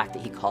by the fact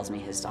that he calls me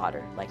his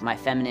daughter. Like, my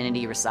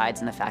femininity resides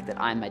in the fact that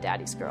I'm my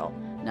daddy's girl,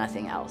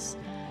 nothing else.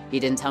 He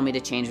didn't tell me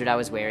to change what I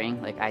was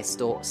wearing. Like, I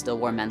still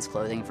wore men's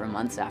clothing for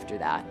months after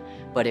that.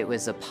 But it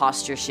was a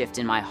posture shift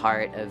in my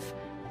heart of,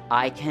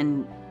 I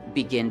can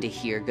begin to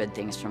hear good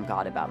things from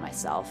God about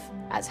myself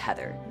as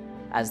Heather,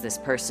 as this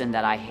person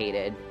that I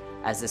hated,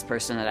 as this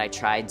person that I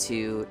tried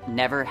to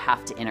never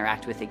have to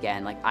interact with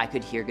again. Like, I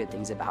could hear good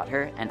things about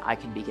her, and I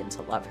could begin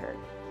to love her.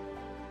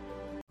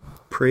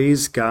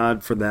 Praise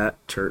God for that,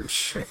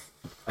 church.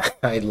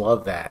 I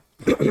love that.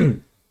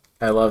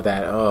 I love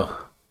that.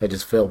 Oh, I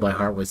just filled my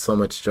heart with so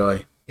much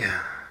joy.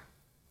 Yeah.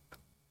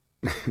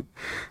 That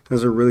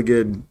was a really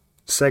good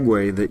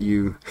segue that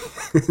you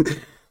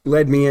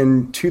led me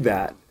into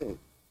that.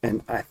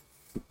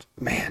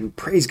 And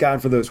praise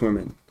God for those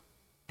women.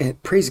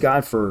 And praise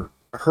God for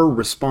her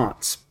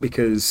response,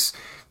 because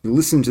you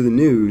listen to the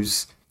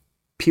news,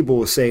 people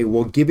will say,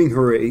 well, giving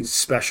her a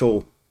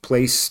special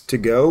place to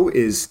go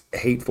is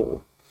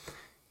hateful.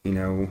 You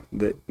know,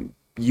 that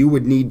you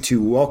would need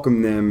to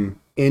welcome them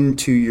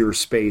into your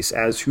space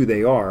as who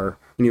they are.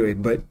 Anyway,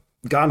 but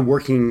God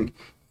working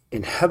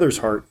in Heather's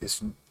heart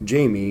is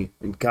Jamie,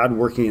 and God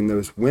working in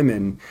those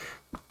women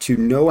to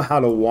know how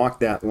to walk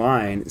that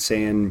line,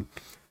 saying,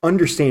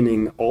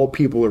 understanding all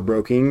people are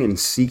broken and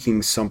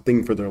seeking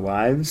something for their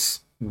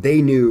lives.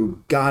 They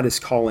knew God is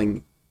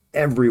calling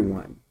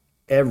everyone,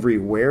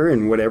 everywhere,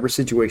 in whatever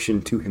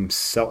situation, to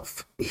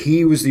himself.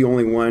 He was the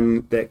only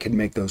one that could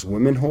make those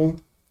women whole.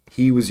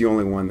 He was the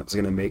only one that was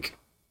going to make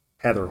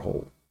Heather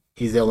whole.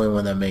 He's the only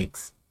one that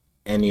makes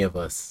any of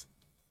us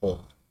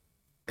whole.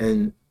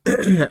 And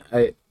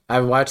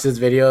I've watched this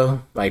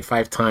video like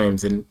 5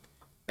 times, and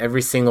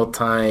every single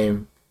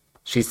time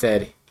she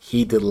said,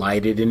 he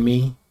delighted in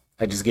me,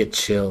 I just get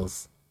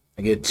chills.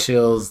 I get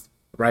chills,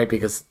 right?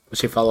 Because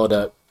she followed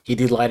up, he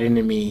delighted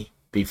in me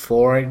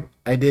before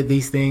I did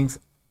these things,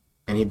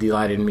 and he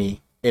delighted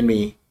in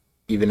me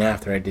even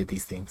after I did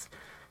these things.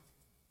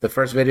 The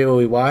first video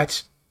we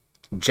watched,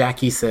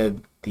 Jackie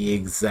said the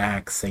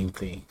exact same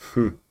thing.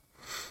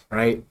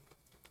 Right?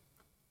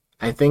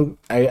 I think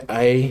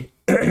I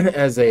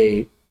as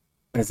a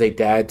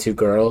dad to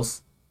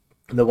girls,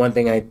 the one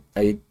thing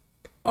I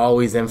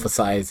always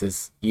emphasize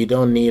is, you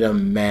don't need a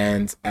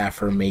man's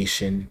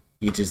affirmation.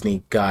 You just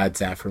need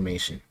God's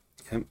affirmation.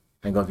 Yep.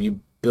 I go, if you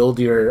build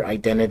your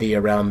identity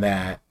around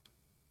that,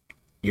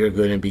 you're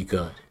going to be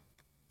good.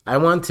 I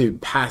want to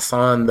pass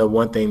on the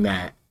one thing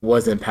that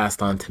wasn't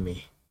passed on to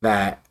me.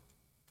 That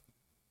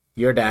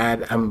your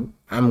dad,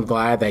 I'm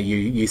glad that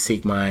you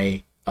seek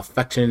my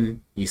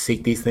affection, you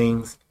seek these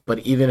things. But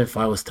even if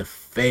I was to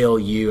fail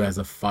you as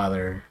a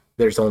father,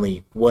 there's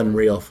only one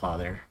real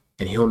father,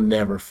 and he'll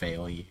never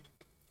fail you.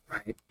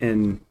 Right.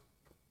 And,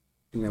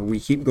 you know, we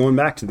keep going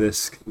back to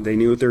this. They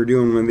knew what they were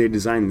doing when they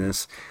designed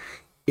this.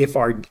 If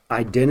our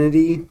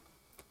identity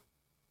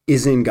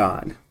is in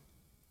God,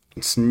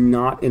 it's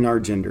not in our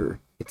gender,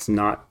 it's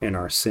not in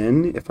our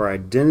sin. If our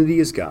identity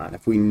is God,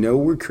 if we know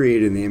we're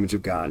created in the image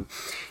of God,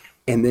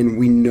 and then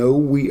we know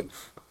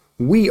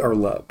we are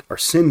loved, our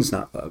sin's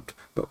not loved,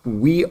 but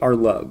we are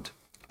loved.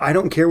 I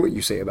don't care what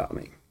you say about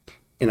me.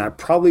 And I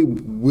probably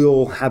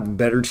will have a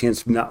better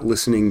chance of not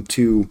listening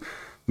to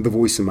the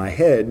voice in my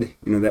head,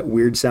 you know, that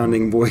weird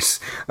sounding voice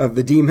of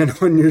the demon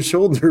on your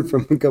shoulder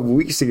from a couple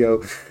weeks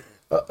ago.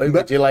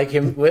 Would you like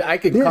him? I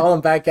could call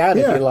him back out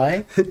if you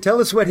like. Tell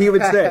us what he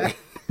would say.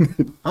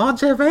 Oh,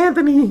 Jeff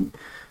Anthony.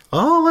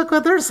 Oh, look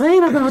what they're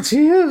saying about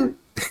you.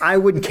 I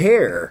would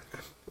care.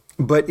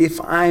 But if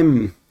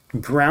I'm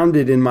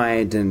grounded in my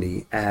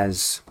identity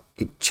as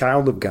a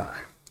child of God,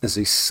 as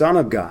a son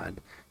of God,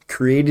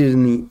 created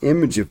in the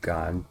image of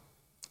God,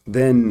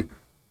 then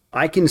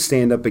I can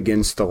stand up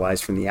against the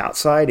lies from the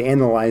outside and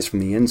the lies from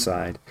the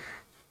inside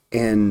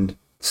and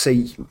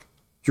say,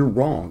 you're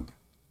wrong.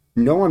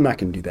 No, I'm not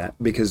going to do that,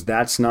 because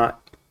that's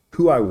not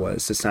who I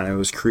was. That's not who I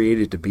was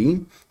created to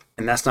be.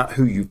 And that's not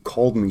who you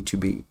called me to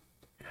be.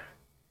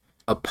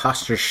 A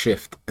posture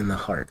shift in the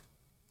heart.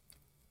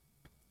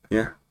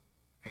 Yeah.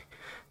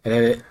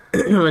 And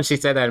then when she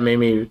said that, it made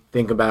me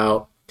think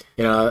about,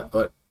 you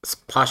know,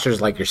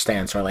 postures like your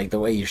stance, or like the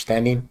way you're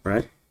standing.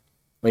 Right.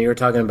 When you were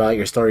talking about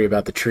your story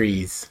about the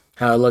trees,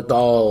 how it looked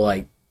all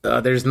like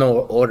there's no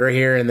order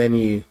here, and then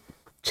you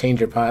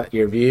change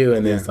your view,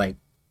 and then it's like,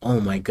 oh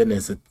my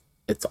goodness,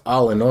 it's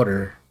all in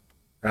order,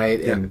 right?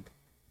 Yeah. And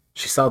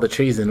she saw the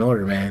trees in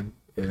order, man.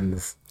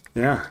 And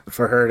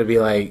for her to be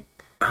like,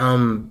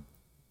 I'm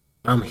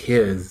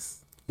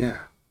his. Yeah.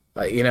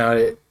 Like, you know,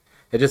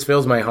 it just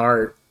fills my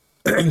heart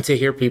to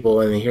hear people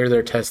and hear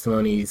their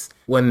testimonies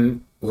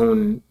when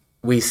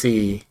we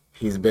see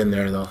he's been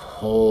there the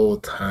whole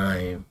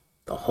time,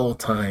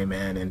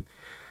 man.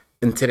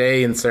 And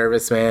today in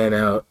service, man,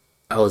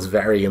 I was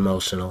very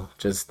emotional.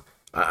 Just,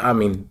 I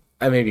mean,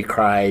 I maybe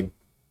cried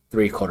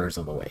 3/4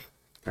 of the way.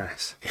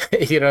 Nice.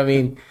 You know what I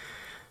mean?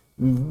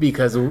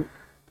 Because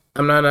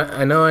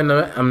I know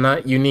I'm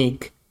not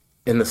unique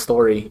in the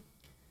story,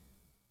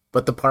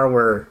 but the part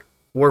where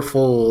we're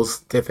fools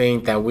to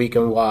think that we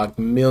can walk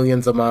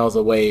millions of miles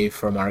away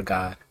from our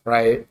God,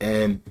 right?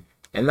 And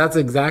that's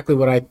exactly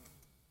what I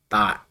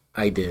thought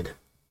I did.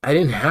 I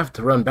didn't have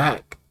to run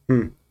back.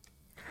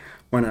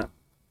 Why not?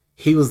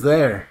 He was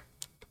there.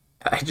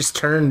 I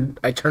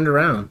turned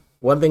around.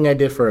 One thing I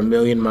did for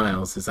 1,000,000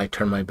 miles is I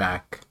turned my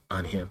back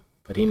on him,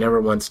 but he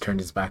never once turned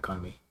his back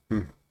on me.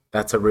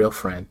 That's a real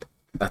friend.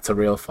 That's a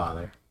real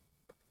father.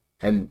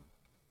 And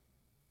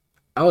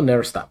I will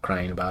never stop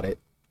crying about it.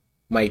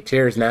 My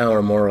tears now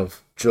are more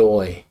of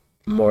joy,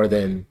 more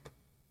than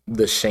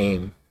the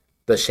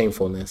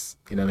shamefulness.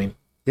 You know what I mean?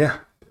 Yeah.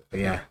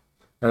 Yeah.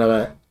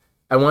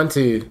 I want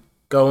to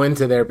go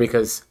into there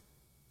because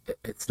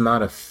it's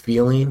not a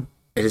feeling.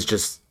 It is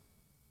just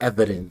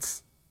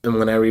evidence. And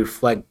when I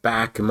reflect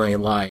back in my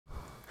life,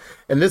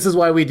 and this is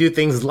why we do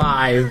things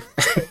live.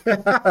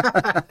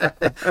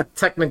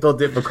 Technical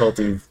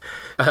difficulties.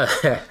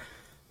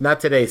 Not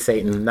today,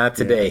 Satan. Not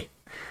today.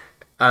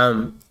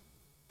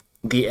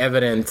 The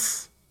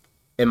evidence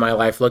in my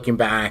life, looking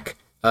back,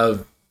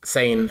 of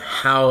saying,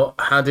 how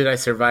did I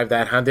survive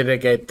that? How did I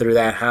get through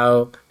that?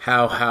 How?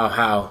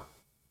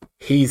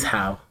 He's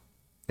how.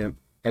 Yep.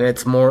 And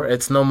it's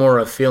no more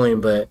a feeling,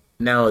 but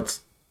now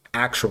it's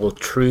actual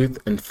truth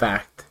and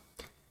fact.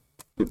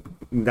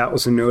 That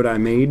was a note I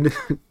made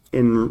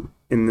in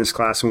this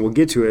class, and we'll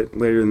get to it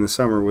later in the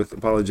summer with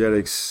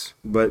apologetics.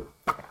 But,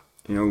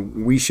 you know,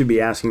 we should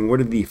be asking, what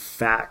are the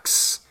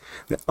facts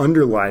that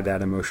underlie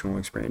that emotional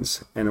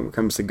experience? And when it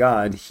comes to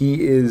God,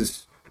 he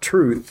is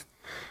truth.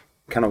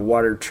 Kind of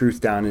watered truth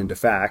down into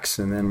facts,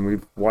 and then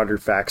we've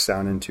watered facts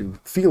down into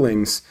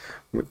feelings.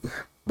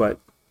 But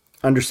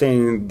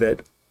understanding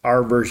that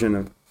our version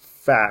of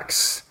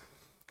facts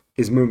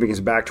is moving us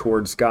back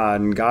towards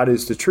God, and God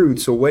is the truth.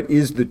 So what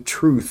is the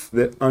truth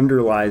that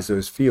underlies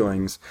those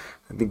feelings?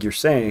 I think you're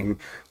saying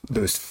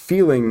those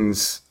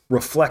feelings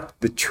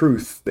reflect the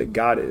truth that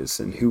God is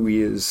and who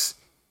he is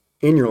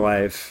in your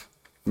life.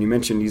 And you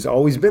mentioned he's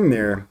always been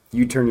there.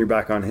 You turn your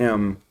back on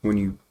him. When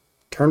you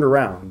turned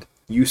around,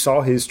 you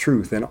saw his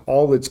truth and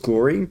all its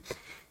glory,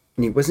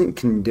 and he wasn't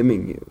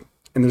condemning you.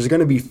 And there's going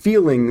to be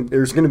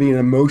there's going to be an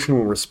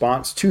emotional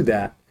response to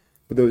that.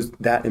 But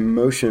that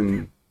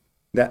emotional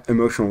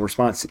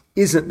response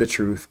isn't the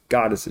truth.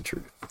 God is the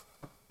truth.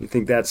 You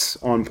think that's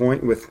on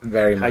point with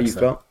very how you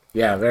felt?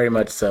 Yeah, very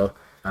much so.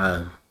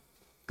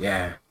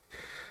 Yeah.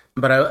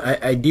 But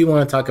I do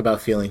want to talk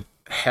about feeling.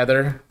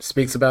 Heather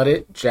speaks about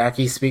it.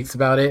 Jackie speaks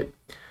about it.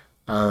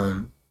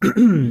 I'm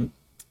not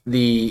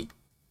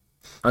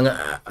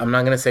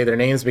going to say their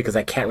names because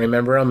I can't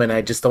remember them, and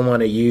I just don't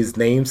want to use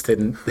names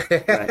to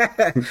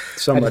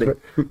somebody.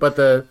 But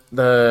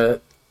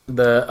the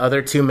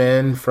other two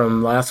men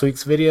from last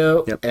week's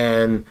video, yep,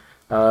 and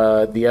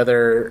the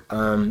other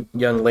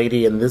young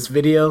lady in this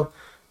video,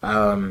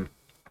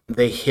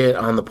 they hit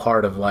on the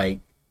part of like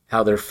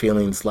how their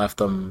feelings led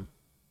them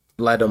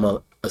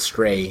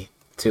astray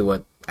to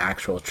what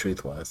actual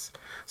truth was.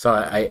 So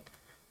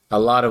a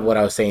lot of what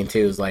I was saying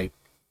too is like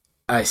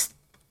I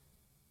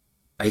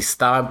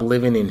stopped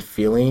living in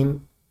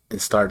feeling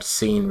and start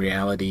seeing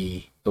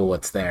reality of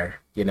what's there.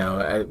 You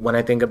know, when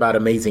I think about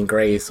Amazing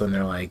Grace, when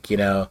they're like, you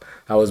know,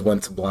 I was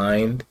once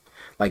blind,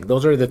 like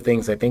those are the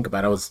things I think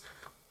about.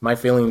 My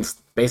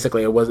feelings,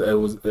 basically, I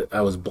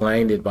was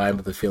blinded by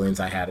the feelings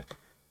I had,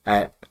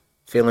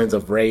 feelings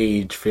of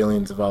rage,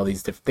 feelings of all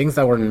these different things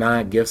that were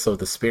not gifts of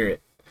the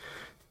Spirit.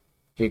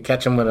 You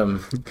catch them when I'm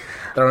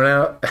thrown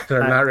out, or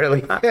not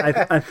really?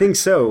 I think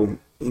so.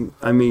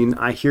 I mean,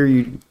 I hear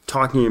you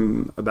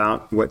talking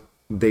about what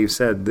they've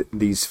said,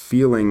 these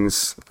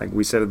feelings, like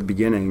we said at the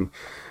beginning,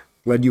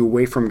 led you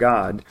away from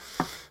God.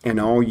 And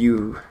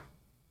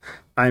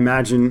I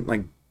imagine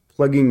like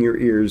plugging your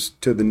ears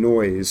to the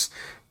noise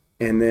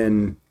and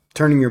then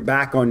turning your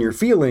back on your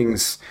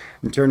feelings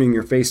and turning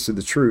your face to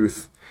the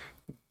truth,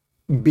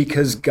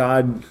 because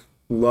God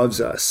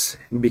loves us,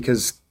 and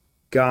because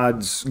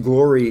God's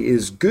glory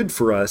is good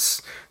for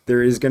us.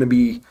 There is going to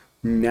be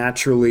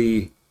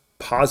naturally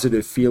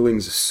positive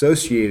feelings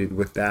associated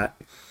with that,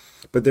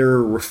 but they're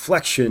a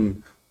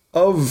reflection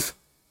of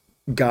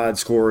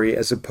God's glory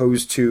as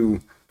opposed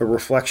to a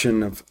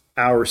reflection of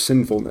our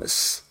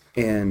sinfulness.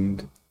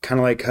 And kind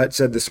of like Hut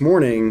said this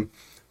morning,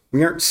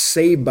 we aren't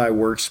saved by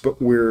works,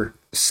 but we're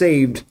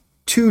saved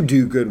to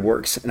do good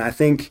works. And I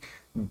think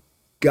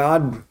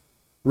God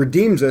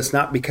redeems us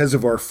not because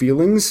of our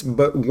feelings,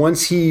 but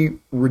once he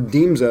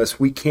redeems us,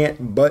 we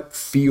can't but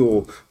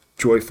feel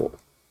joyful.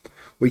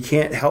 We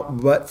can't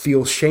help but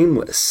feel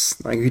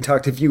shameless. Like we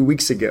talked a few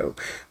weeks ago,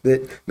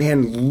 that,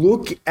 man,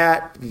 look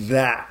at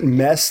that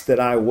mess that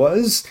I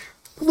was.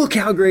 Look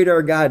how great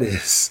our God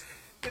is.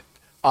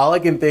 All I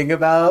can think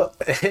about,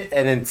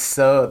 and it's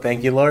so,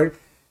 thank you, Lord,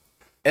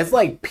 it's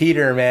like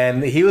Peter,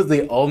 man. He was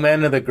the old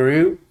man of the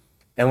group.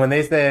 And when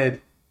they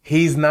said,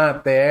 he's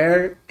not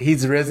there,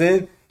 he's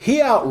risen,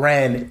 he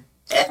outran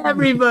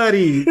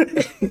everybody.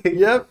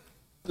 Yep.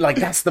 Like,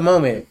 that's the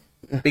moment.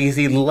 Because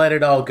he let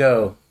it all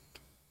go.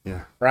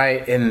 Yeah.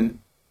 Right? And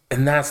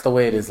that's the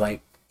way it is.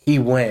 Like, he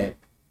went.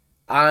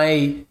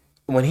 When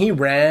he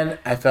ran,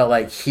 I felt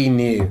like he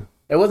knew.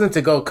 It wasn't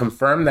to go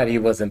confirm that he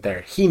wasn't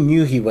there. He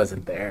knew he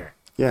wasn't there.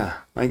 Yeah.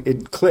 Like,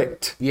 it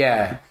clicked.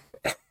 Yeah.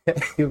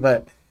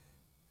 But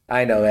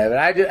I know that.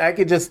 But I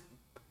could just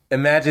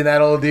imagine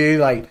that old dude.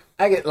 Like,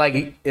 I get,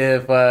 like,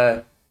 if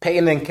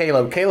Peyton and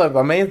Caleb,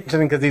 I'm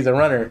mentioning because he's a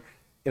runner.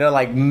 You know,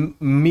 like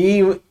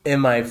me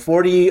and my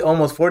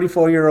almost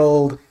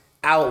 44-year-old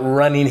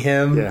outrunning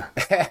him. Yeah.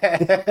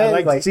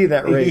 I'd like to see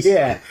that race.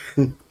 Yeah.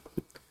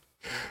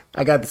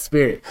 I got the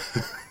spirit.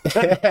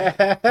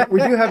 we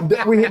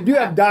do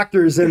have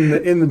doctors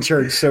in the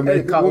church, so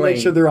we'll make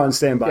sure they're on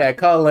standby. Yeah,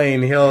 call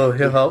Lane. He'll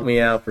help me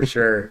out for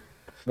sure.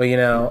 But you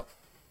know,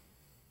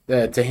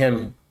 to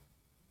him,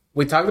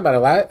 we talked about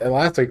it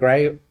last week,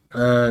 right?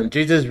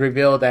 Jesus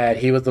revealed that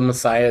he was the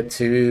Messiah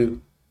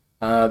to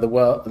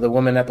the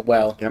woman at the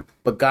well. Yep.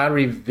 But God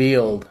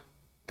revealed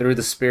through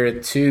the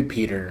Spirit to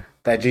Peter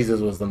that Jesus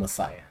was the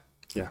Messiah.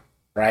 Yeah.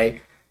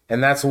 Right?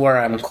 And that's where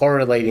I'm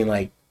correlating,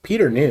 like,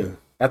 Peter knew.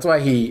 That's why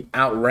he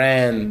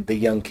outran the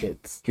young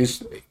kids.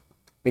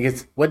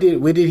 Because what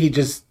did he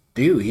just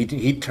do?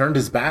 He turned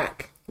his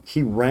back.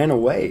 He ran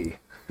away.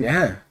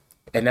 Yeah.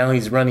 And now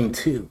he's running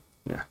too.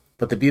 Yeah.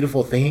 But the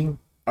beautiful thing,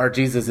 our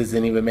Jesus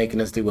isn't even making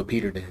us do what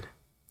Peter did.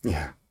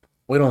 Yeah.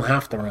 We don't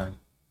have to run.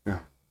 Yeah.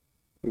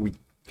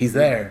 He's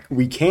there.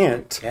 We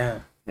can't. Yeah.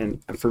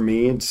 And for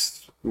me,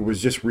 it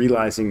was just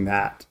realizing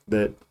that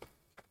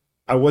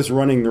I was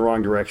running the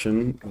wrong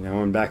direction, you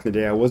know, and back in the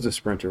day I was a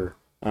sprinter.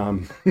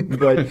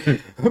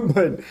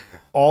 But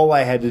all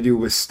I had to do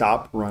was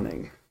stop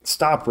running.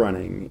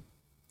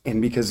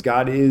 And because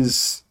God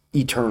is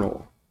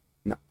eternal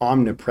and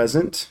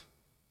omnipresent,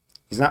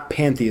 he's not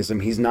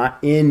pantheism. He's not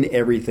in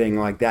everything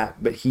like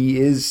that, but he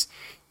is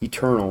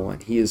eternal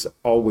and he is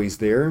always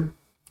there.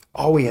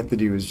 All we have to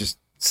do is just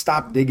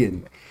stop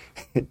digging,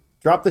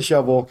 drop the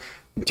shovel,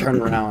 and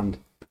turn around.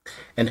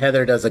 And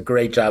Heather does a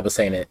great job of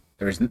saying it.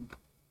 There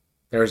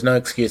was no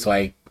excuse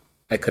why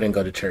I couldn't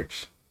go to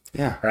church.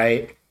 Yeah.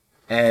 Right?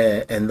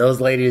 And those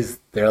ladies,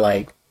 they're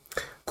like,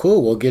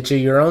 cool, we'll get you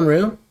your own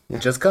room. Yeah.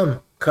 Just come.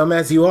 Come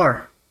as you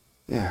are.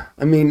 Yeah.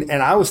 I mean,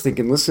 and I was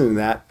thinking, listening to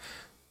that,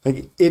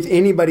 like, if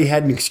anybody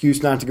had an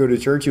excuse not to go to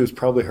church, it was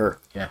probably her.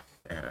 Yeah.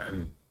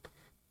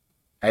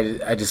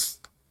 And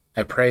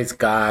I praise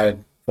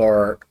God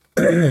for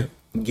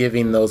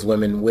giving those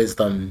women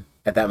wisdom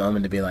at that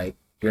moment to be like,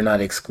 you're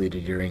not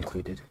excluded, you're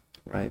included.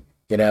 Right.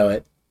 You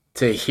know,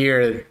 to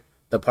hear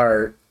the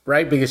part,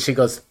 right? Because she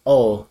goes,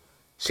 oh,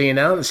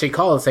 she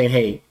called saying,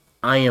 hey,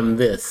 I am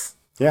this.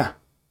 Yeah.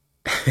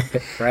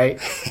 Right?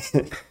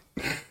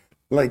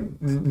 Like,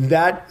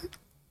 that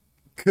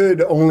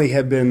could only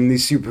have been the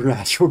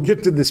supernatural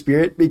gift of the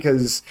Spirit,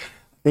 because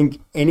I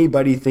think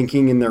anybody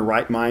thinking in their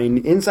right mind,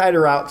 inside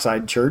or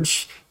outside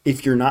church,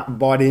 if you're not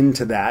bought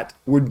into that,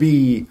 would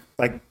be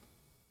like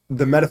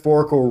the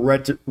metaphorical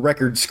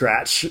record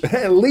scratch.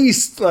 At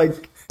least,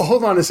 like,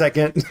 hold on a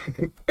second.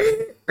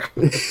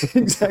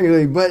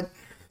 Exactly.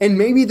 And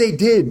maybe they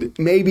did.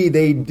 Maybe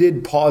they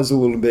did pause a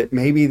little bit.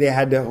 Maybe they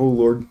had to, oh,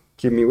 Lord,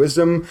 give me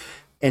wisdom.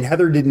 And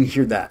Heather didn't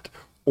hear that.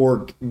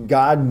 Or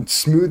God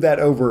smoothed that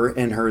over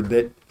and heard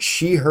that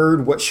she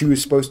heard what she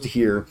was supposed to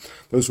hear.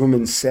 Those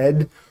women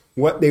said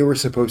what they were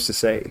supposed to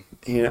say.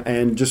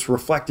 And just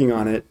reflecting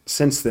on it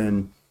since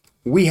then,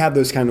 we have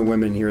those kind of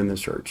women here in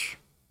this church.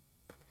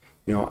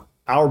 You know,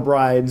 our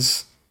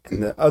brides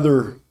and the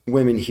other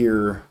women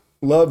here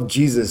love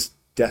Jesus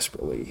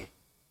desperately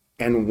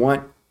and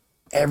want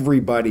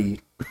everybody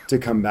to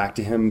come back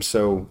to him.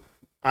 So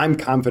I'm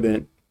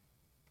confident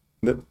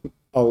that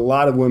a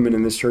lot of women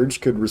in this church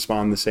could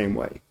respond the same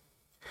way.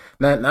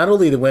 Not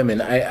only the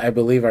women, I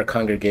believe our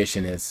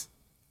congregation is,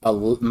 a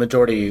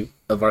majority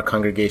of our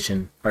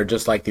congregation are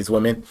just like these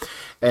women.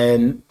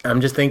 And I'm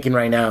just thinking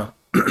right now,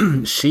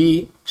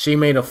 she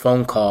made a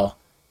phone call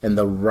and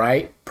the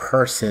right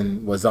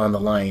person was on the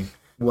line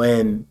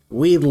when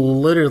we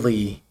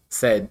literally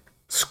said,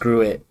 screw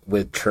it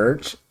with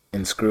church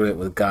and screw it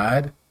with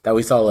God, that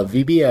we saw a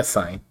VBS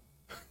sign.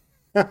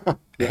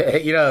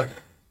 You know,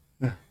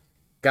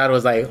 God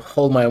was like,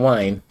 hold my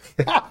wine.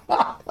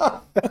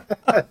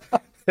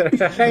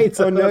 Right?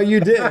 So no, you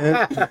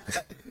didn't.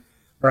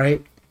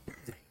 Right?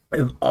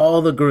 And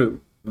all the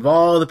group Of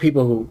all the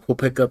people who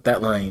pick up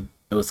that line,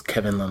 it was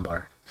Kevin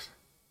Lombard.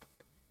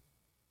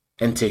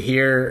 And to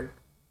hear,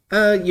 we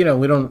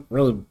don't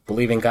really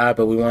believe in God,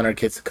 but we want our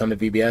kids to come to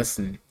VBS.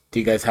 And do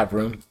you guys have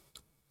room?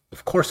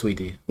 Of course we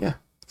do. Yeah.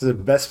 It's the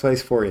best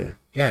place for you.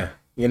 Yeah.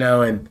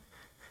 And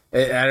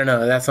I don't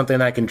know. That's something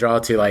I can draw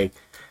to. Like,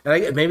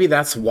 maybe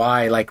that's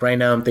why, like, right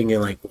now I'm thinking,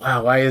 like,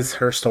 wow, why is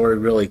her story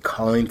really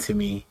calling to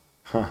me?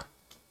 Huh.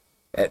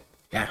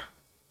 Yeah.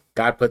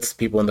 God puts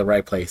people in the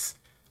right place,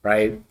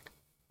 right?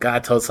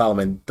 God told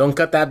Solomon, don't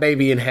cut that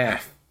baby in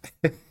half.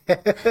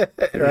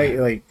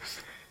 Right?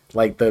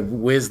 Like the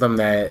wisdom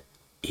that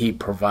he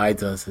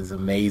provides us is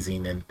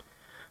amazing.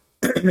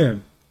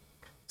 And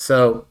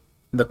so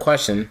the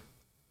question,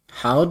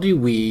 how do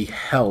we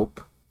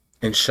help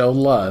and show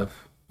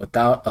love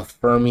without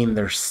affirming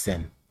their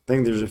sin? I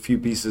think there's a few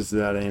pieces to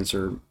that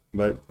answer,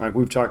 but like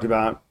we've talked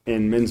about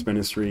in men's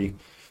ministry,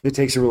 it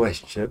takes a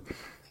relationship,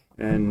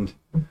 and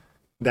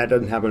that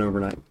doesn't happen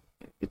overnight.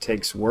 It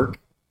takes work.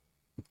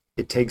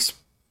 It takes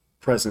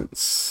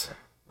presence.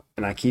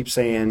 And I keep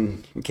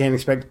saying, you can't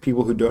expect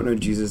people who don't know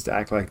Jesus to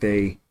act like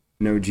they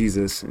know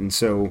Jesus. And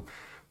so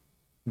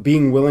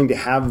being willing to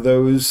have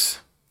those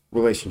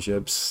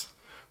relationships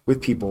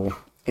with people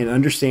and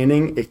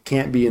understanding it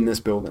can't be in this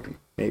building,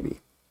 maybe.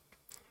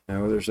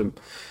 There's a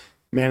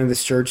man in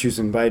this church who's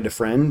invited a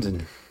friend,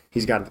 and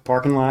he's got the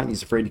parking lot, and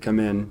he's afraid to come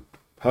in.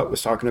 Hut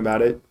was talking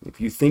about it.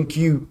 If you think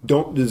you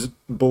don't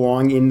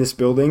belong in this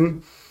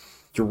building,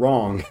 you're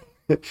wrong.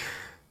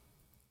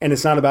 And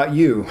it's not about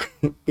you.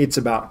 It's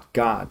about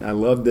God. I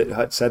love that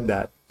Hut said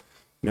that.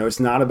 It's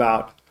not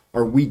about,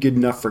 are we good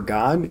enough for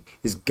God?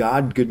 Is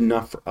God good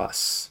enough for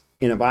us?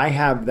 And if I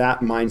have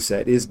that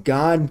mindset, is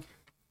God,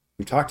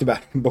 we talked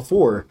about it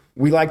before,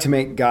 we like to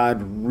make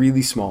God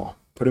really small.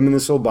 Put him in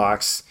this little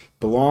box. He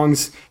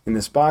belongs in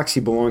this box. He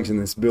belongs in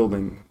this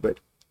building. But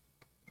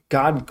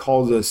God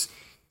calls us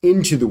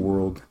into the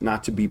world,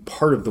 not to be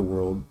part of the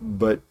world,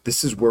 but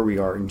this is where we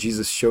are. And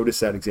Jesus showed us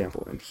that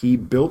example. And he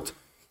built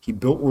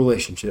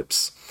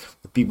relationships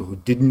with people who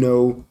didn't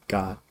know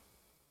God.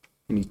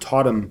 And he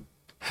taught them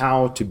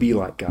how to be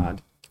like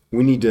God.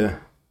 We need to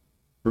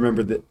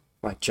remember that,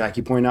 like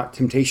Jackie pointed out,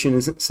 temptation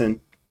isn't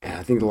sin. And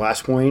I think the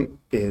last point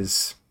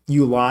is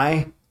you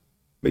lie,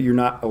 but you're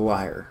not a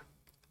liar.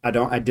 I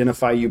don't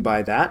identify you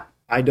by that.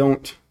 I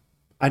don't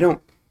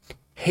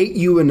hate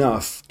you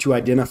enough to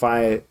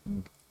identify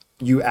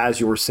you as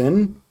your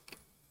sin.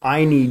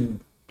 I need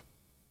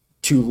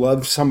to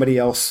love somebody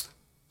else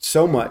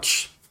so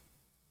much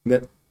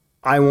that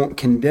I won't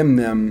condemn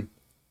them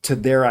to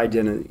their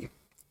identity,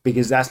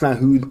 because that's not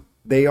who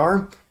they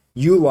are.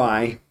 You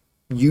lie,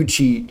 you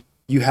cheat,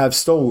 you have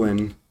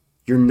stolen.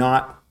 You're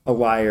not a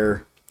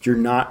liar. You're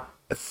not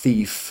a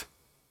thief.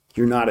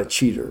 You're not a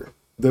cheater.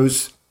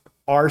 Those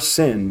are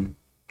sin,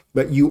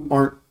 but you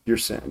aren't your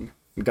sin.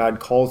 God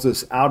calls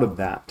us out of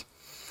that.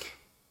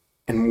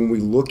 And when we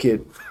look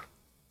at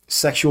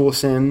sexual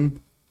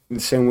sin, the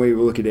same way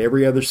we look at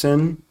every other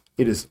sin,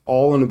 it is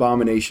all an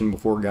abomination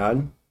before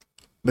God.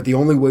 But the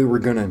only way we're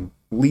going to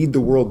lead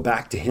the world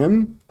back to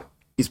him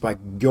is by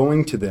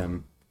going to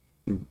them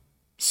and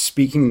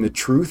speaking the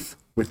truth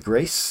with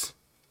grace,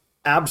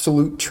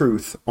 absolute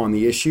truth on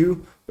the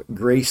issue, but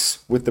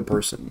grace with the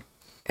person.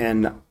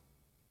 And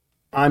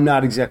I'm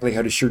not exactly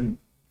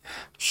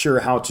sure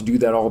how to do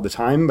that all the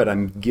time, but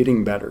I'm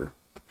getting better.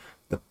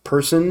 The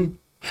person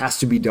has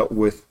to be dealt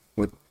with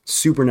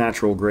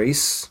supernatural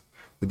grace.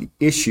 But the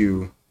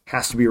issue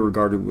has to be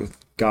regarded with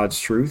God's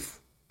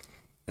truth.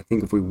 I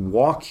think if we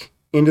walk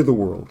into the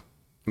world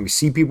and we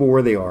see people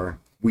where they are,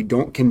 we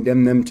don't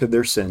condemn them to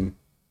their sin.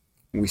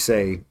 We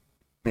say,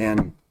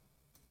 man,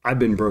 I've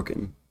been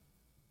broken.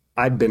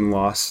 I've been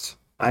lost.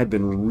 I've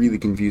been really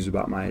confused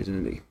about my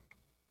identity.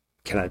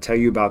 Can I tell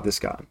you about this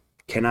God?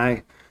 Can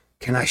I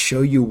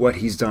show you what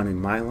he's done in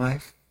my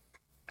life?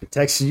 I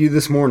texted you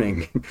this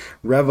morning,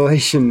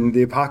 Revelation,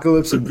 the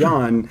apocalypse of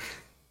John.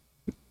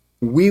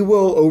 We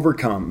will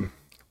overcome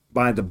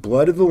by the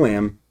blood of the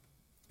Lamb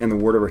and the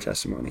word of our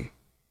testimony.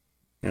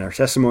 And our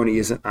testimony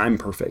isn't I'm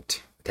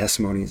perfect. Our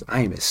testimony is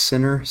I am a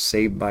sinner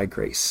saved by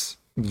grace.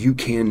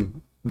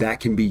 That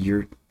can be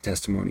your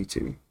testimony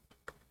too.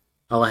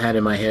 All I had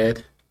in my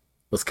head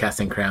was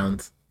Casting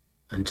Crowns.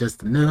 I'm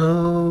just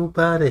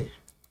nobody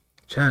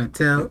trying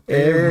to tell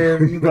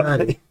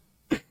everybody.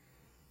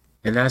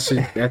 And that's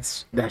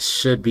the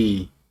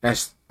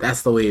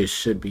way it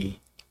should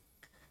be.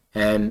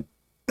 And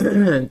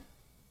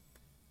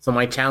so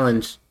my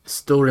challenge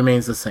still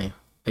remains the same.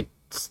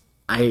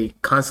 I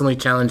constantly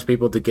challenge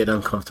people to get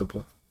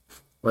uncomfortable,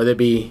 whether it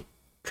be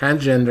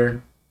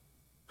transgender,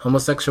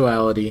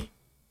 homosexuality,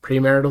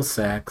 premarital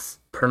sex,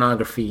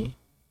 pornography,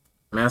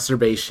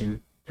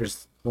 masturbation.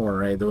 There's more,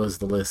 right? That was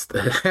the list.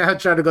 I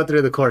tried to go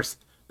through the course.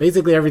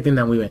 Basically everything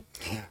that we went.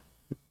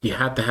 You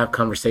have to have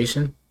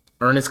conversation,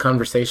 earnest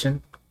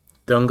conversation.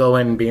 Don't go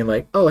in being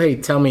like, oh, hey,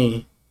 tell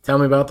me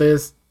about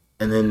this.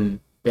 And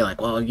then be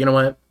like, well, you know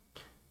what?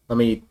 Let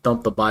me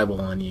dump the Bible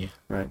on you.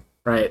 Right.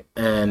 Right.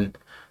 And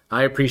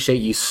I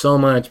appreciate you so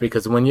much,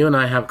 because when you and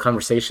I have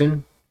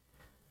conversation,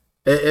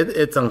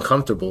 it's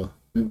uncomfortable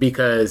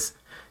because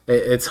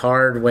it's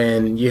hard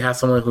when you have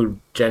someone who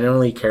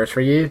genuinely cares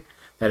for you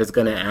that is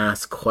going to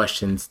ask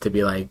questions to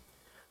be like,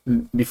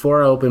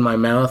 before I open my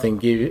mouth and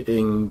give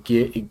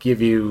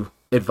you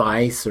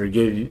advice or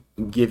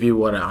give you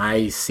what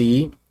I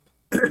see,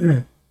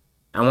 I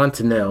want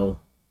to know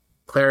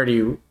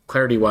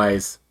clarity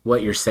wise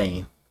what you're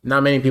saying.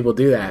 Not many people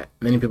do that.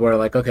 Many people are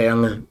like, okay,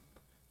 I'm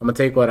gonna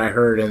take what I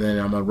heard and then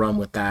I'm gonna run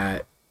with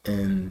that,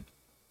 and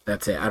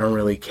that's it. I don't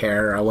really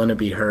care. I want to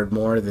be heard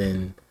more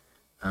than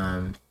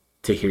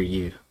to hear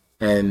you.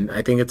 And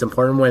I think it's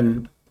important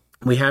when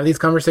we have these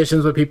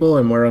conversations with people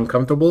and we're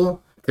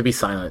uncomfortable to be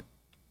silent.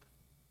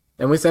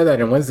 And we said that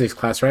in Wednesday's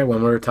class, right?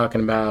 When we were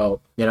talking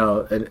about,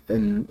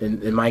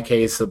 in my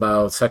case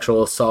about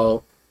sexual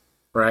assault,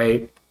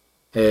 right?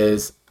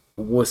 Is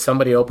when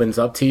somebody opens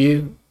up to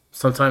you,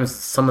 sometimes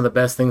some of the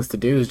best things to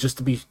do is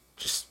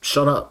just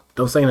shut up.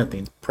 Don't say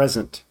anything.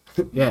 Present.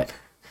 Yeah.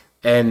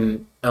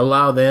 And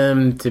allow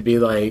them to be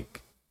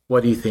like,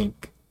 what do you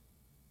think?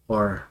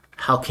 Or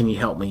how can you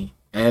help me?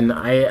 And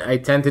I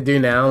tend to do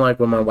now, like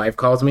when my wife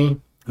calls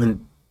me,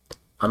 and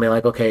I mean,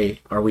 like, okay,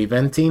 are we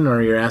venting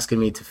or you're asking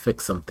me to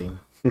fix something?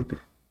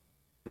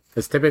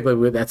 Because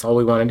typically that's all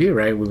we want to do,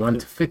 right? We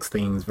want to fix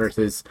things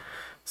versus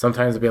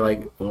sometimes be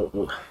like,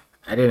 well,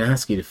 I didn't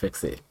ask you to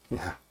fix it.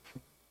 Yeah.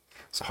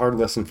 It's a hard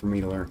lesson for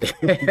me to learn.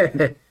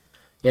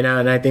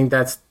 And I think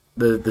that's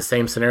the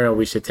same scenario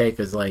we should take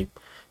is like,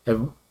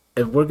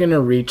 if we're going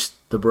to reach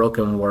the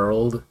broken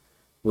world,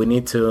 we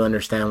need to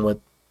understand what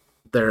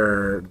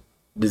their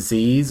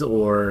disease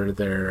or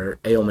their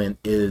ailment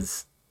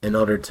is in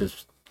order to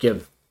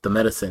give the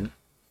medicine.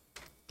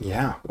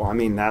 Yeah. Well, I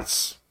mean,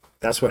 that's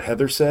what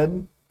Heather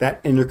said.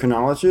 That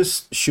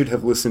endocrinologist should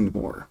have listened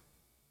more.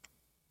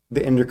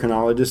 The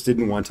endocrinologist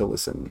didn't want to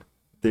listen.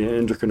 The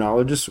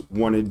endocrinologist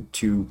wanted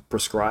to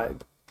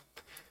prescribe.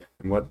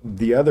 And what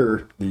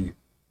the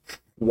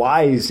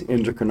wise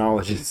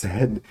endocrinologist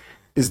said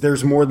is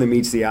there's more than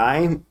meets the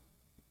eye.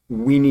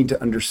 We need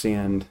to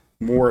understand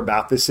more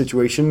about this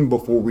situation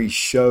before we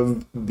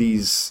shove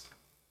these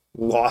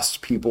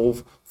lost people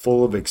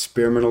full of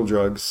experimental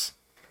drugs.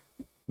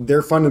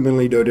 They're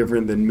fundamentally no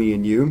different than me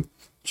and you,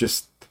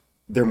 just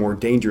they're more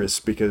dangerous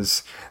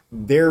because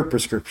their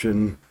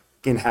prescription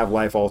can have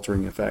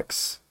life-altering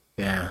effects.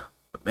 Yeah,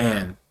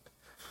 man,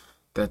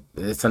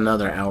 it's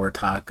another hour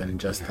talk on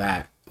just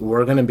that.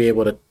 We're going to be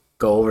able to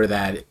go over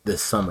that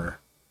this summer.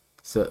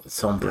 So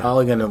I'm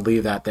probably going to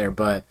leave that there,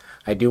 but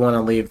I do want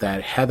to leave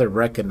that Heather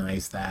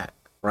recognized that,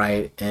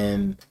 right?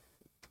 And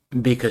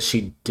because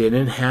she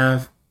didn't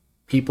have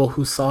people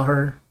who saw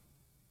her,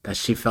 that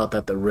she felt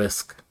that the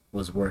risk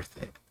was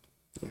worth it.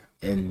 Yeah.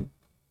 And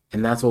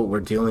that's what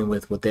we're dealing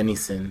with any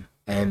sin,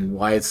 and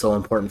why it's so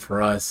important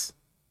for us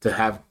to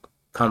have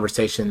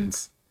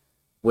conversations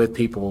with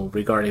people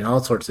regarding all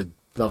sorts of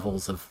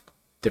levels of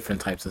different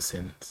types of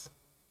sins.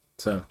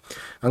 So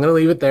I'm going to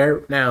leave it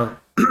there. Now,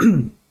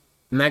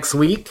 next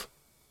week,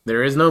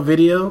 there is no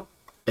video.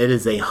 It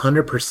is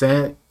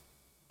 100%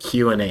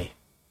 Q&A.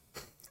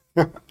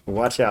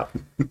 Watch out.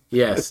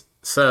 Yes.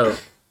 So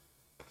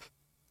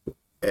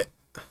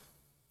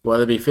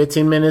whether it be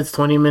 15 minutes,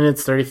 20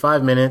 minutes,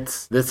 35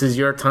 minutes, this is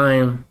your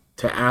time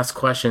to ask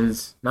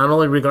questions, not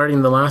only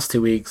regarding the last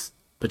 2 weeks,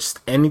 but just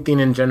anything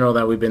in general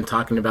that we've been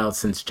talking about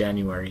since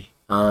January.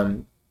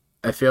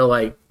 I feel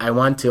like I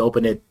want to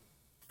open it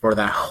for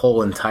that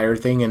whole entire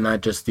thing and not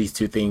just these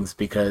two things,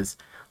 because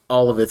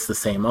all of it's the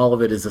same. All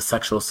of it is a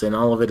sexual sin.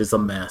 All of it is a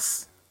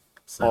mess.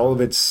 So, all of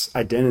it's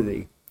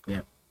identity.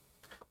 Yeah.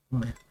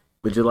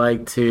 Would you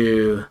like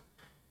to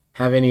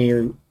have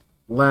any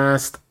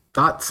last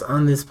thoughts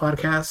on this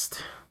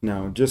podcast?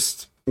 No,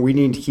 just we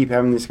need to keep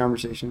having these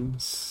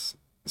conversations.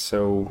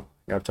 So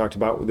I've talked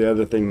about the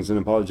other things in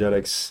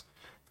apologetics.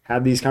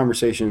 Have these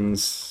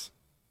conversations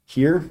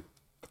here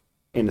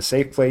in a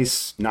safe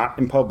place, not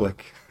in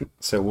public.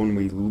 So when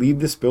we leave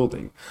this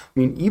building, I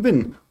mean,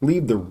 even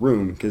leave the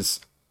room, because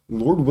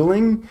Lord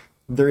willing,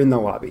 they're in the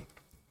lobby.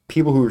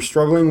 People who are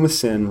struggling with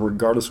sin,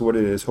 regardless of what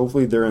it is,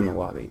 hopefully they're in the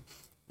lobby.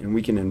 And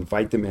we can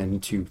invite them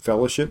into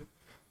fellowship.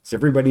 So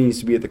everybody needs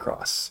to be at the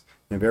cross.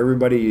 And if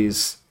everybody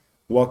is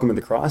welcome at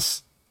the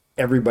cross,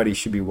 everybody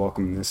should be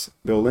welcome in this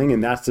building.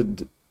 And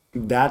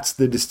that's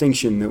the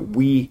distinction that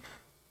we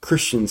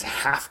Christians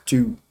have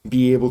to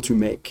be able to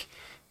make,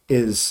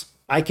 is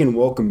I can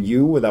welcome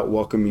you without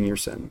welcoming your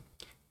sin.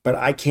 But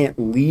I can't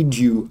lead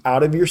you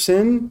out of your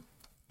sin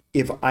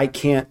if I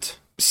can't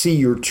see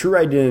your true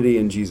identity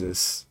in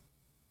Jesus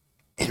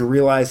and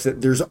realize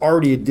that there's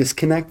already a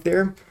disconnect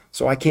there.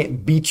 So I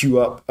can't beat you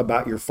up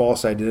about your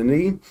false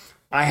identity.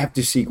 I have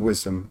to seek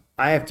wisdom.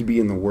 I have to be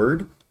in the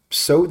Word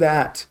so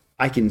that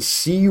I can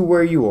see you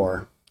where you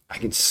are. I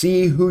can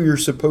see who you're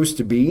supposed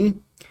to be.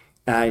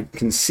 And I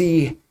can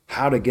see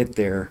how to get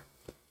there.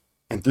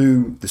 And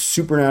through the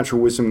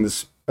supernatural wisdom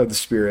of the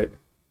Spirit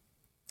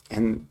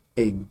and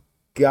a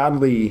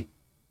godly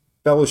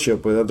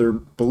fellowship with other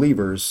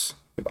believers,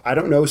 if I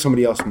don't know,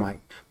 somebody else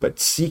might. But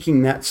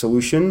seeking that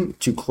solution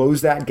to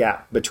close that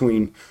gap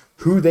between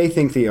who they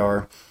think they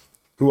are,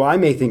 who I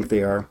may think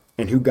they are,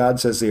 and who God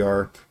says they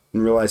are,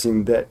 and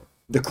realizing that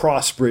the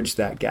cross bridged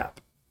that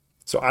gap.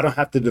 So I don't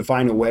have to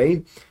define a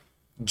way.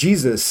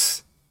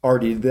 Jesus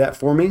already did that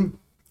for me,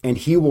 and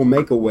he will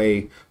make a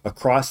way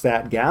across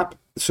that gap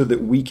so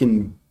that we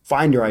can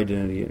find our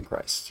identity in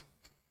Christ.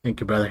 Thank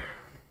you, brother.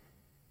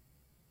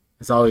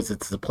 As always,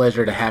 it's a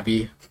pleasure to have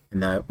you,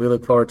 and we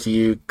look forward to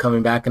you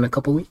coming back in a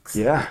couple weeks.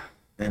 Yeah.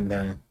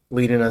 And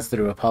leading us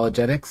through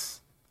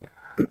apologetics.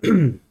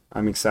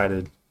 I'm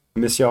excited. I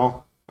miss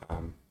y'all.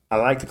 I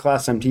like the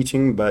class I'm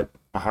teaching, but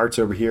my heart's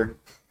over here.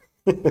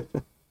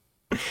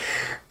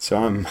 So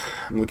I'm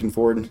looking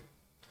forward.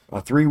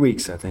 3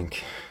 weeks, I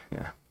think.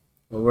 Yeah.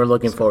 Well, we're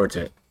looking forward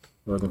to it.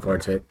 We're looking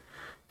forward to it.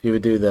 If you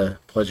would do the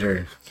pleasure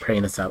of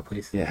praying us out,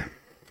 please. Yeah.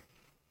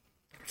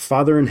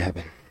 Father in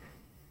heaven,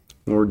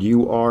 Lord,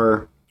 you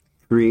are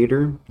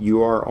creator,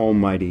 you are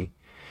almighty,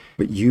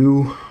 but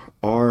you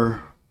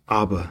are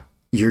Abba,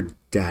 your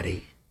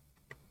daddy.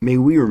 May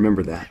we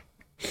remember that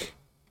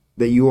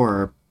you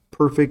are a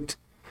perfect,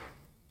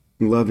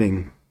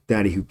 loving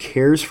daddy who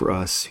cares for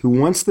us, who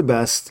wants the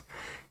best,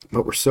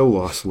 but we're so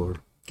lost, Lord.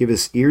 Give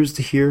us ears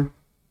to hear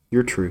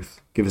your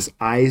truth. Give us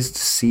eyes to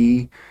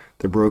see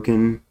the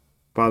broken.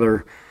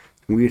 Father,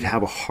 we would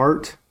have a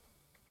heart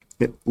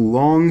that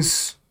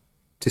longs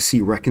to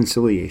see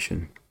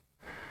reconciliation.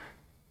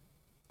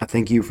 I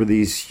thank you for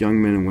these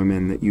young men and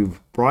women that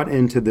you've brought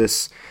into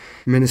this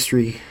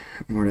ministry.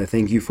 Lord, I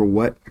thank you for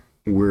what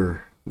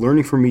we're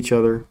learning from each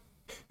other.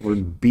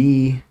 Lord,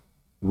 be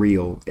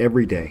real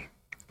every day.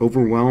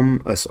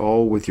 Overwhelm us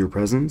all with your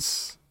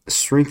presence.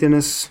 Strengthen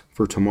us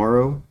for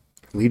tomorrow.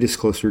 Lead us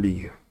closer to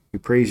you. We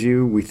praise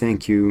you. We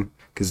thank you,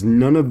 because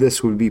none of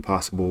this would be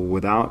possible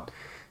without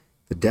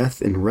the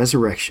death and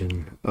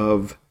resurrection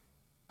of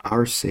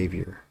our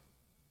Savior.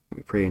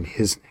 We pray in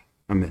his name.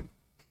 Amen.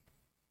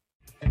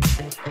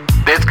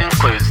 This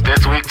concludes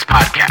this week's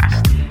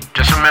podcast.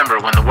 Just remember,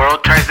 when the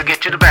world tries to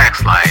get you to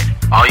backslide,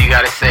 all you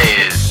gotta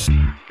say is,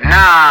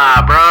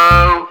 nah, bro.